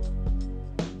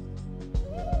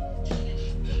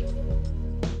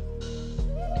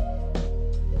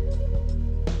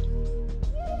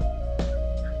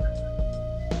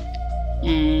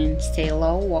 And stay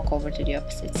low, walk over to the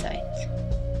opposite side.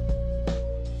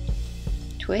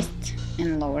 Twist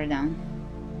and lower down.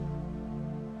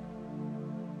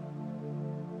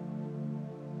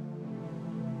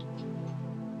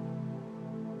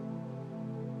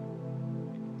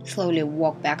 Slowly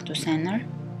walk back to center.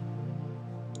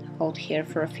 Hold here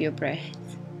for a few breaths.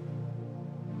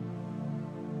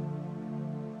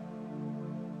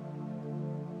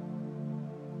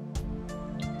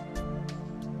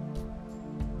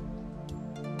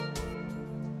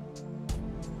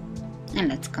 And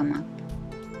let's come up.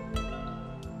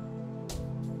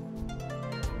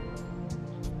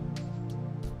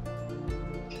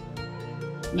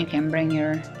 You can bring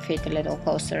your feet a little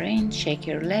closer in, shake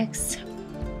your legs.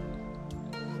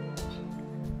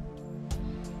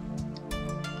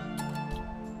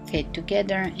 Feet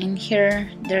together. In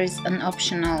here there is an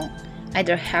optional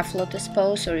either half lotus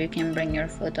pose, or you can bring your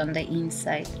foot on the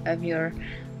inside of your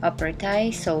upper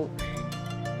thigh. So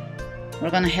we're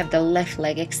gonna have the left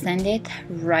leg extended,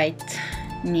 right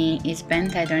knee is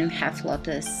bent either in half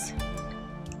lotus,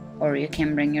 or you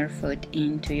can bring your foot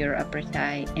into your upper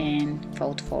thigh and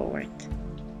fold forward.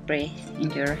 Breathe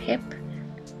into your hip,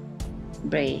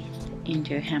 breathe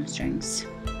into your hamstrings.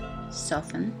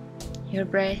 Soften your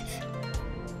breath.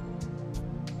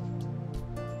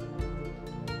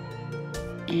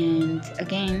 And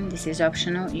again, this is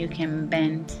optional, you can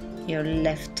bend your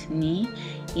left knee.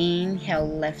 Inhale,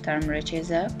 left arm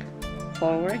reaches up,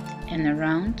 forward and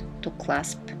around to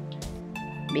clasp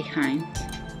behind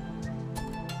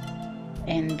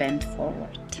and bend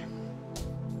forward.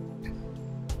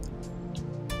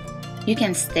 You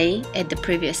can stay at the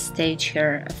previous stage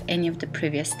here of any of the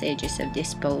previous stages of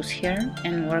this pose here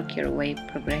and work your way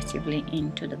progressively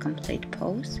into the complete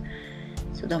pose.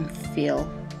 So don't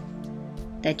feel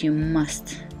that you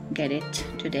must get it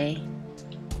today.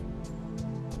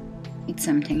 It's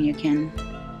something you can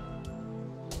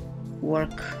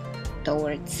work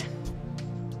towards.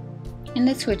 And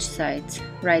let's switch sides.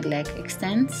 Right leg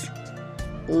extends,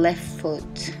 left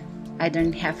foot either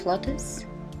in half lotus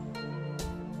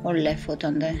or left foot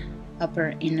on the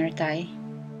upper inner thigh.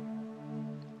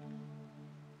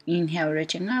 Inhale,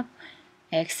 reaching up,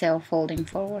 exhale, folding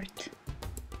forward.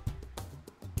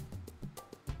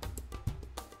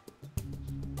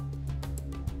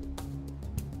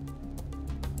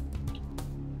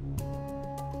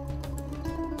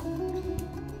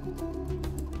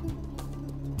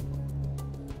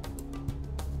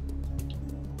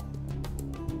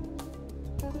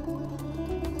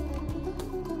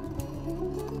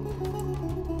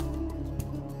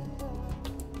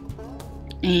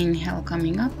 Inhale,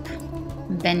 coming up,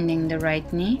 bending the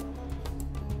right knee.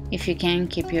 If you can,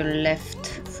 keep your left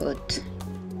foot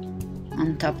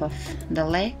on top of the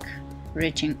leg,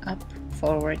 reaching up,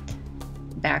 forward,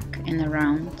 back and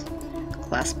around,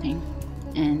 clasping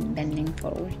and bending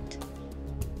forward.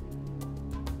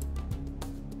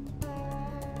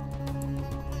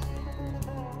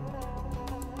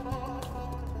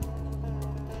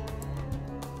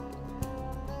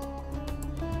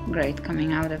 Great,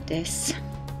 coming out of this.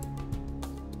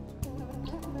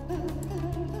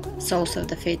 Soles of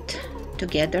the feet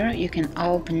together. You can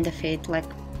open the feet like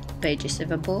pages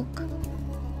of a book.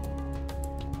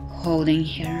 Holding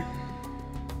here.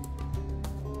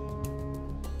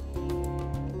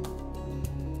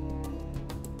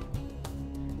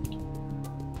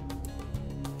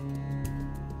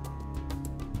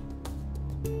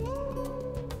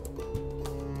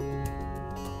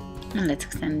 And let's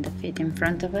extend the feet in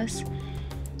front of us.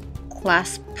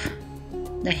 Clasp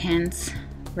the hands,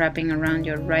 wrapping around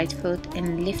your right foot,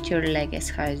 and lift your leg as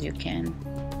high as you can.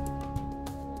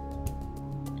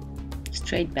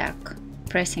 Straight back,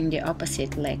 pressing the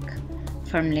opposite leg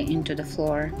firmly into the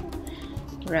floor.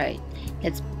 Right.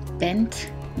 Let's bend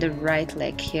the right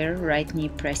leg here. Right knee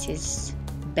presses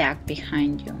back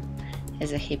behind you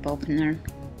as a hip opener.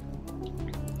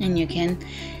 And you can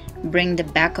Bring the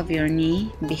back of your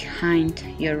knee behind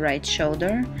your right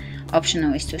shoulder.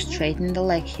 Optional is to straighten the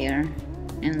leg here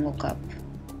and look up.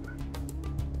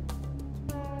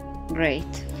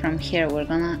 Great. From here we're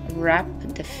gonna wrap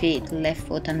the feet, left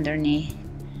foot underneath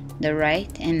the right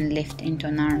and lift into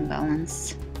an arm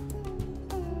balance.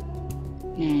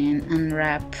 And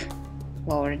unwrap,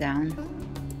 lower down.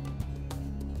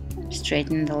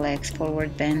 Straighten the legs,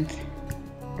 forward bend.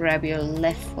 Grab your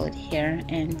left foot here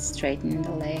and straighten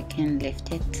the leg and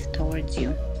lift it towards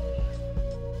you.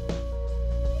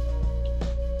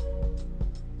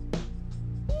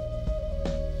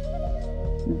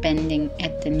 Bending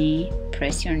at the knee,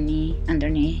 press your knee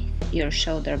underneath your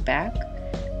shoulder back,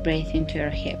 breathe into your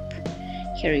hip.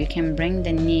 Here you can bring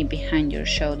the knee behind your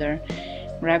shoulder,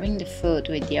 grabbing the foot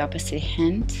with the opposite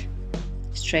hand,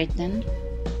 straighten,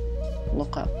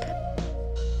 look up.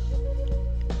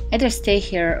 Either stay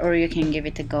here or you can give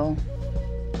it a go,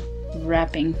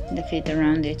 wrapping the feet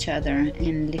around each other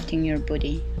and lifting your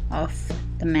booty off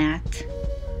the mat.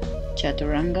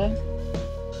 Chaturanga,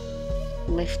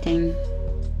 lifting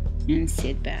and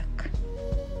sit back.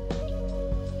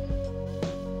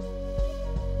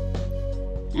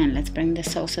 And let's bring the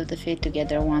soles of the feet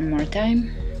together one more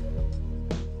time.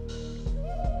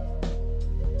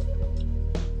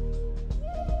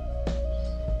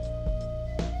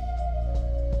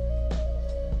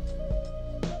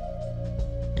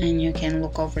 And you can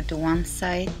look over to one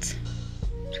side,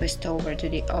 twist over to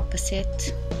the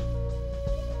opposite,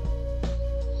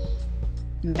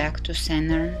 back to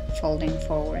center, folding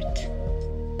forward.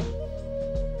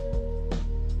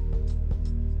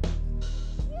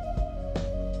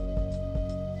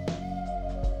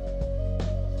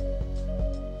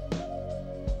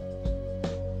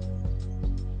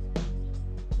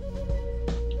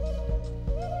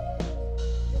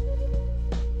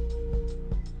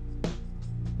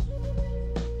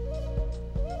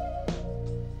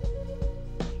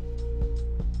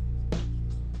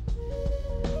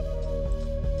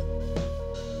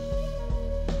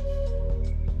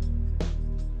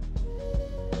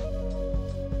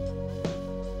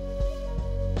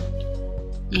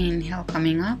 Inhale,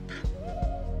 coming up,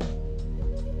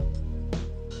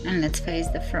 and let's face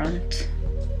the front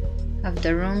of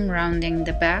the room, rounding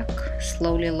the back.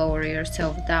 Slowly lower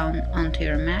yourself down onto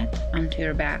your mat, onto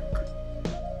your back.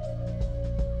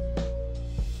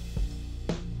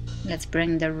 Let's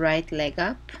bring the right leg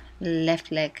up,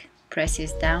 left leg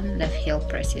presses down, left heel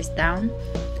presses down,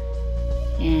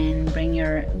 and bring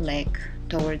your leg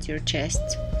towards your chest,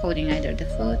 holding either the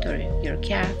foot or your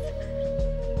calf.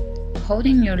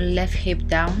 Holding your left hip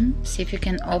down, see if you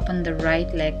can open the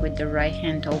right leg with the right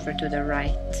hand over to the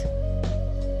right.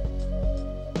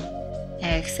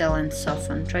 Exhale and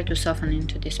soften. Try to soften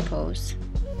into this pose.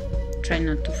 Try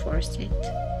not to force it.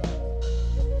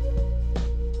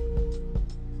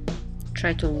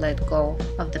 Try to let go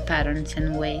of the patterns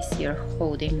and ways you're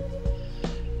holding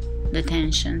the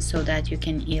tension so that you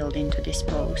can yield into this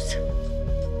pose.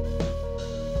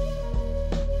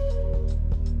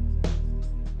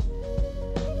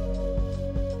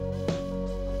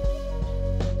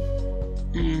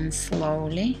 And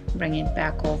slowly bring it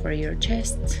back over your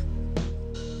chest,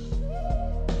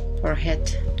 forehead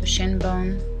to shin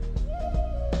bone,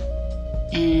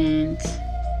 and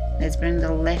let's bring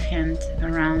the left hand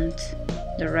around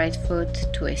the right foot,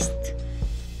 twist.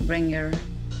 Bring your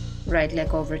right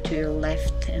leg over to your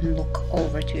left and look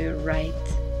over to your right,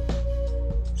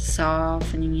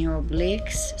 softening your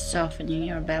obliques, softening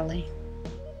your belly.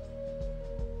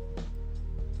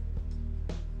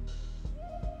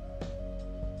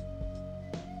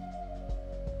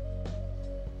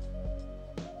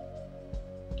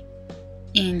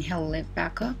 Inhale, lift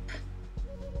back up,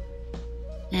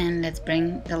 and let's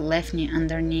bring the left knee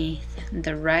underneath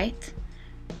the right.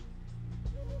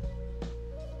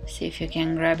 See if you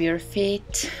can grab your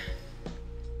feet,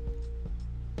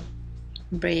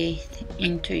 breathe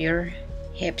into your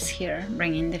hips here,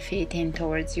 bringing the feet in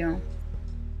towards you.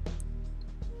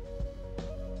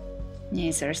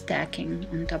 Knees are stacking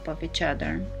on top of each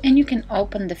other, and you can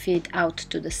open the feet out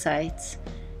to the sides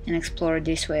and explore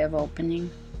this way of opening.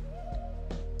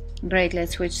 Great,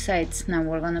 let's switch sides. Now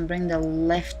we're gonna bring the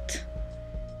left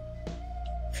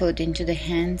foot into the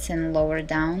hands and lower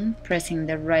down, pressing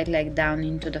the right leg down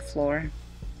into the floor.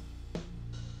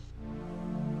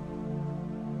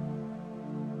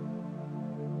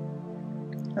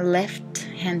 Left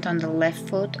hand on the left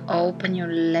foot, open your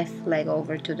left leg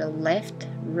over to the left,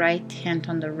 right hand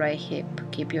on the right hip,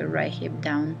 keep your right hip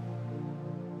down.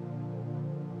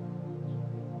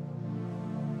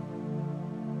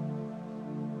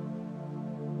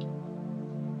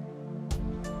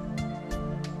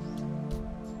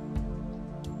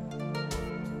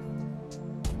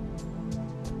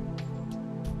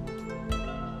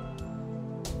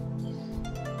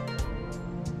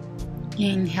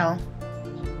 Inhale,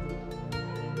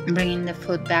 bringing the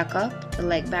foot back up, the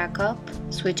leg back up,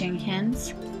 switching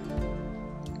hands,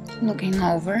 looking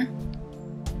over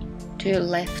to your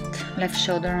left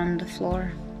shoulder on the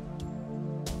floor.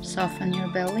 Soften your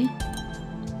belly,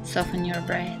 soften your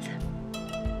breath.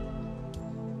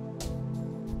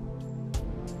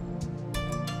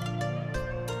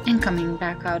 And coming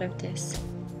back out of this.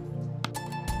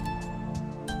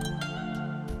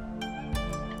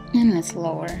 And let's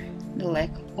lower the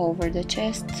leg over the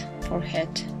chest,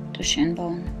 forehead to shin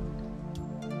bone.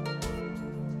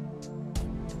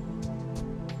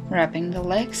 Wrapping the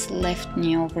legs, left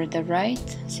knee over the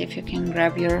right. See if you can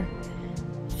grab your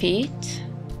feet.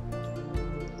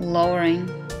 Lowering,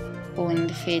 pulling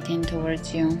the feet in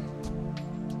towards you.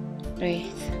 Breathe.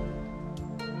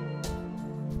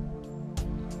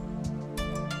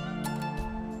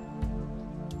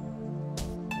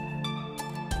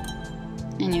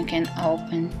 And you can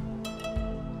open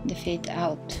the feet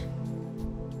out.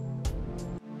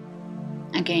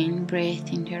 Again, breathe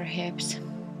into your hips.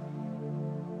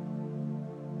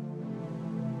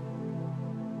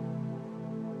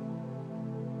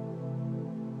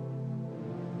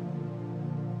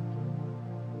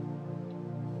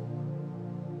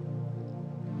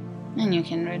 And you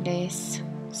can release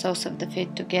soles of the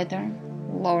feet together,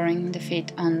 lowering the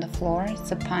feet on the floor,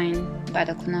 supine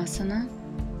Padangusthasana,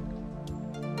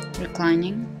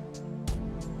 reclining.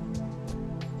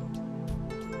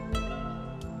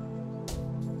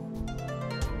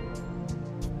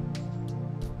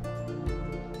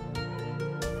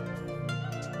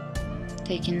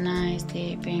 Taking nice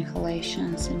deep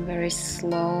inhalations and very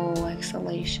slow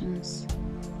exhalations.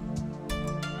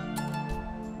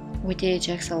 With each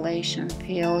exhalation,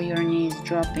 feel your knees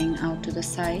dropping out to the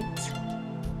sides.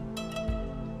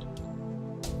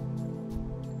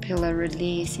 Feel a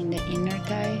release in the inner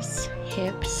thighs,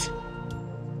 hips,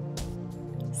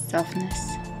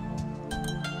 softness.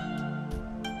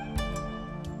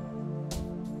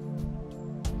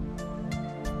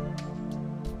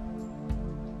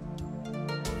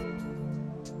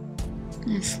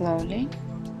 And slowly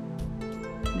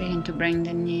begin to bring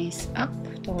the knees up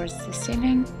towards the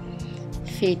ceiling.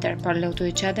 Feet are parallel to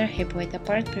each other, hip width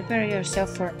apart. Prepare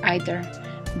yourself for either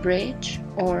bridge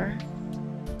or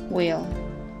wheel.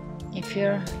 If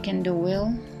you can do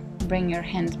wheel, bring your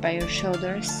hands by your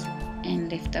shoulders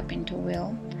and lift up into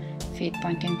wheel. Feet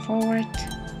pointing forward.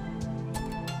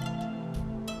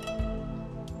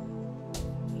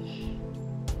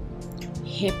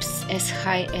 Hips as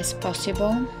high as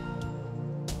possible.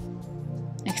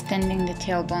 Extending the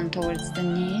tailbone towards the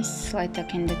knees, slight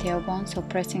tuck in the tailbone, so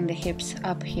pressing the hips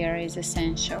up here is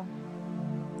essential.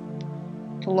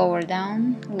 To lower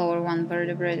down, lower one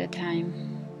vertebra at a time.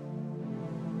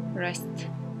 Rest.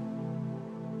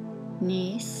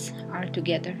 Knees are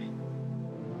together.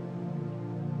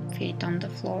 Feet on the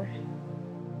floor.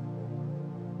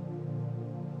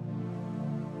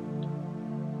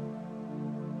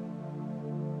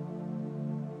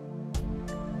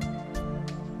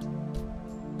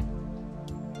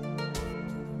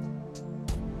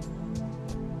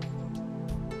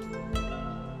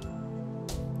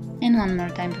 And one more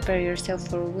time, prepare yourself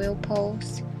for wheel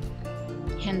pose.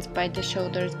 Hands by the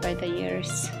shoulders, by the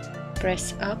ears.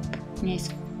 Press up,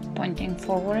 knees pointing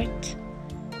forward,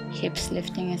 hips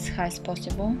lifting as high as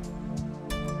possible.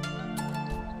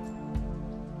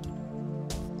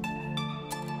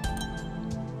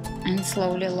 And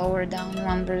slowly lower down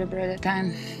one vertebra at a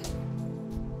time.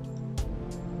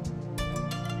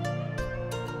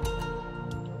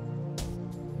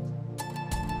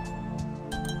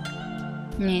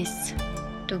 Knees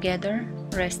together,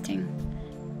 resting.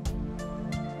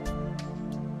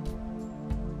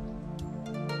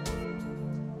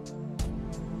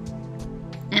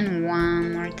 And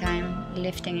one more time,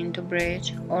 lifting into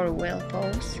bridge or wheel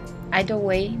pose. Either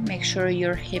way, make sure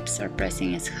your hips are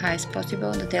pressing as high as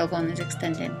possible. The tailbone is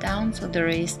extended down, so there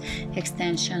is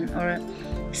extension or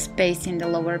space in the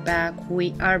lower back.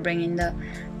 We are bringing the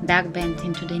back bend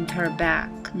into the entire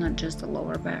back, not just the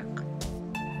lower back.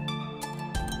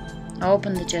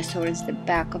 Open the chest towards the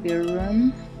back of your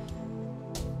room.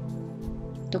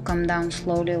 To come down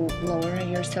slowly, lower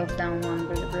yourself down one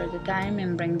vertebra at a time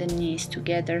and bring the knees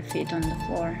together, feet on the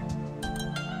floor.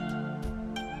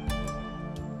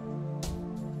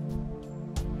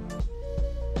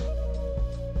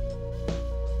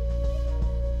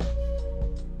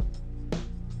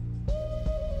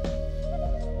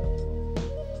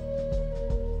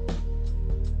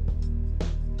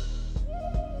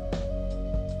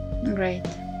 Great.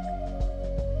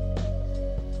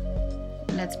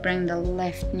 Let's bring the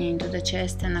left knee into the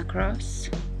chest and across.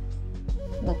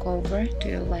 look over to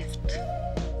your left.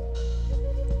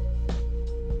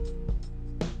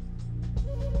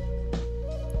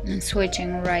 And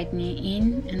switching right knee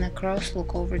in and across,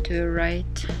 look over to your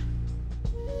right.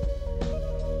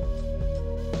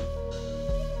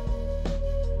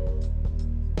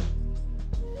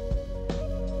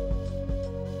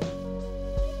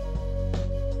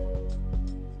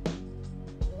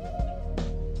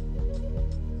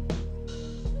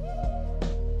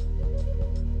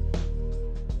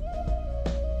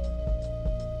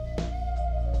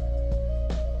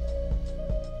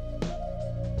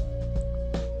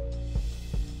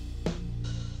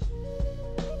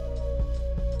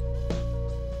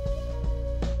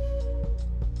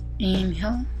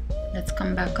 Inhale, let's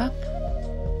come back up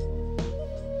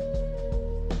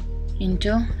into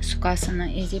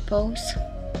Sukhasana easy pose.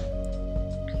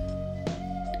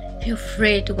 Feel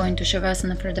free to go into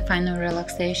Shavasana for the final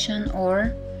relaxation,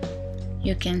 or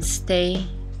you can stay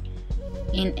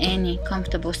in any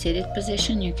comfortable seated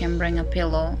position. You can bring a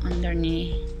pillow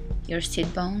underneath your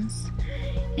sit bones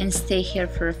and stay here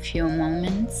for a few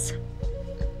moments,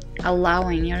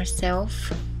 allowing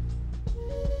yourself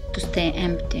to stay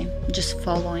empty, just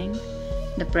following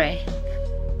the breath,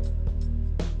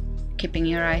 keeping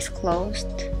your eyes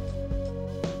closed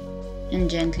and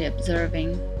gently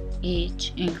observing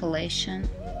each inhalation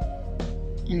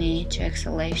and each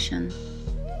exhalation,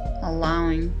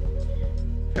 allowing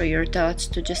for your thoughts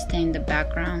to just stay in the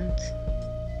background.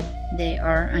 They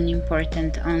are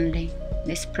unimportant only.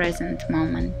 This present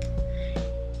moment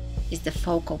is the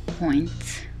focal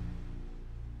point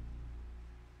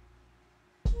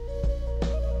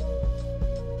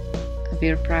of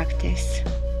your practice.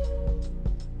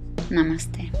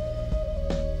 Namaste.